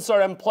peoples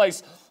are in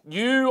place.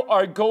 You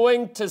are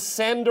going to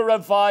send a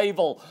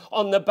revival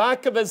on the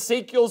back of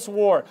Ezekiel's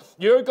war.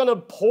 You're going to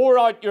pour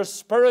out your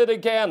Spirit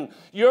again.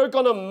 You're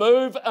going to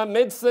move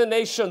amidst the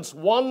nations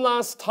one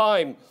last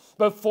time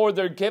before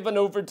they're given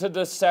over to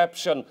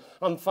deception.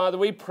 And Father,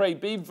 we pray,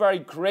 be very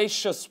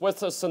gracious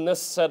with us in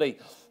this city,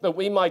 that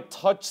we might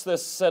touch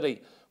this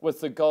city with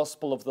the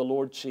gospel of the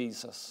Lord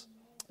Jesus.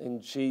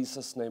 In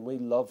Jesus' name, we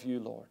love you,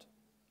 Lord.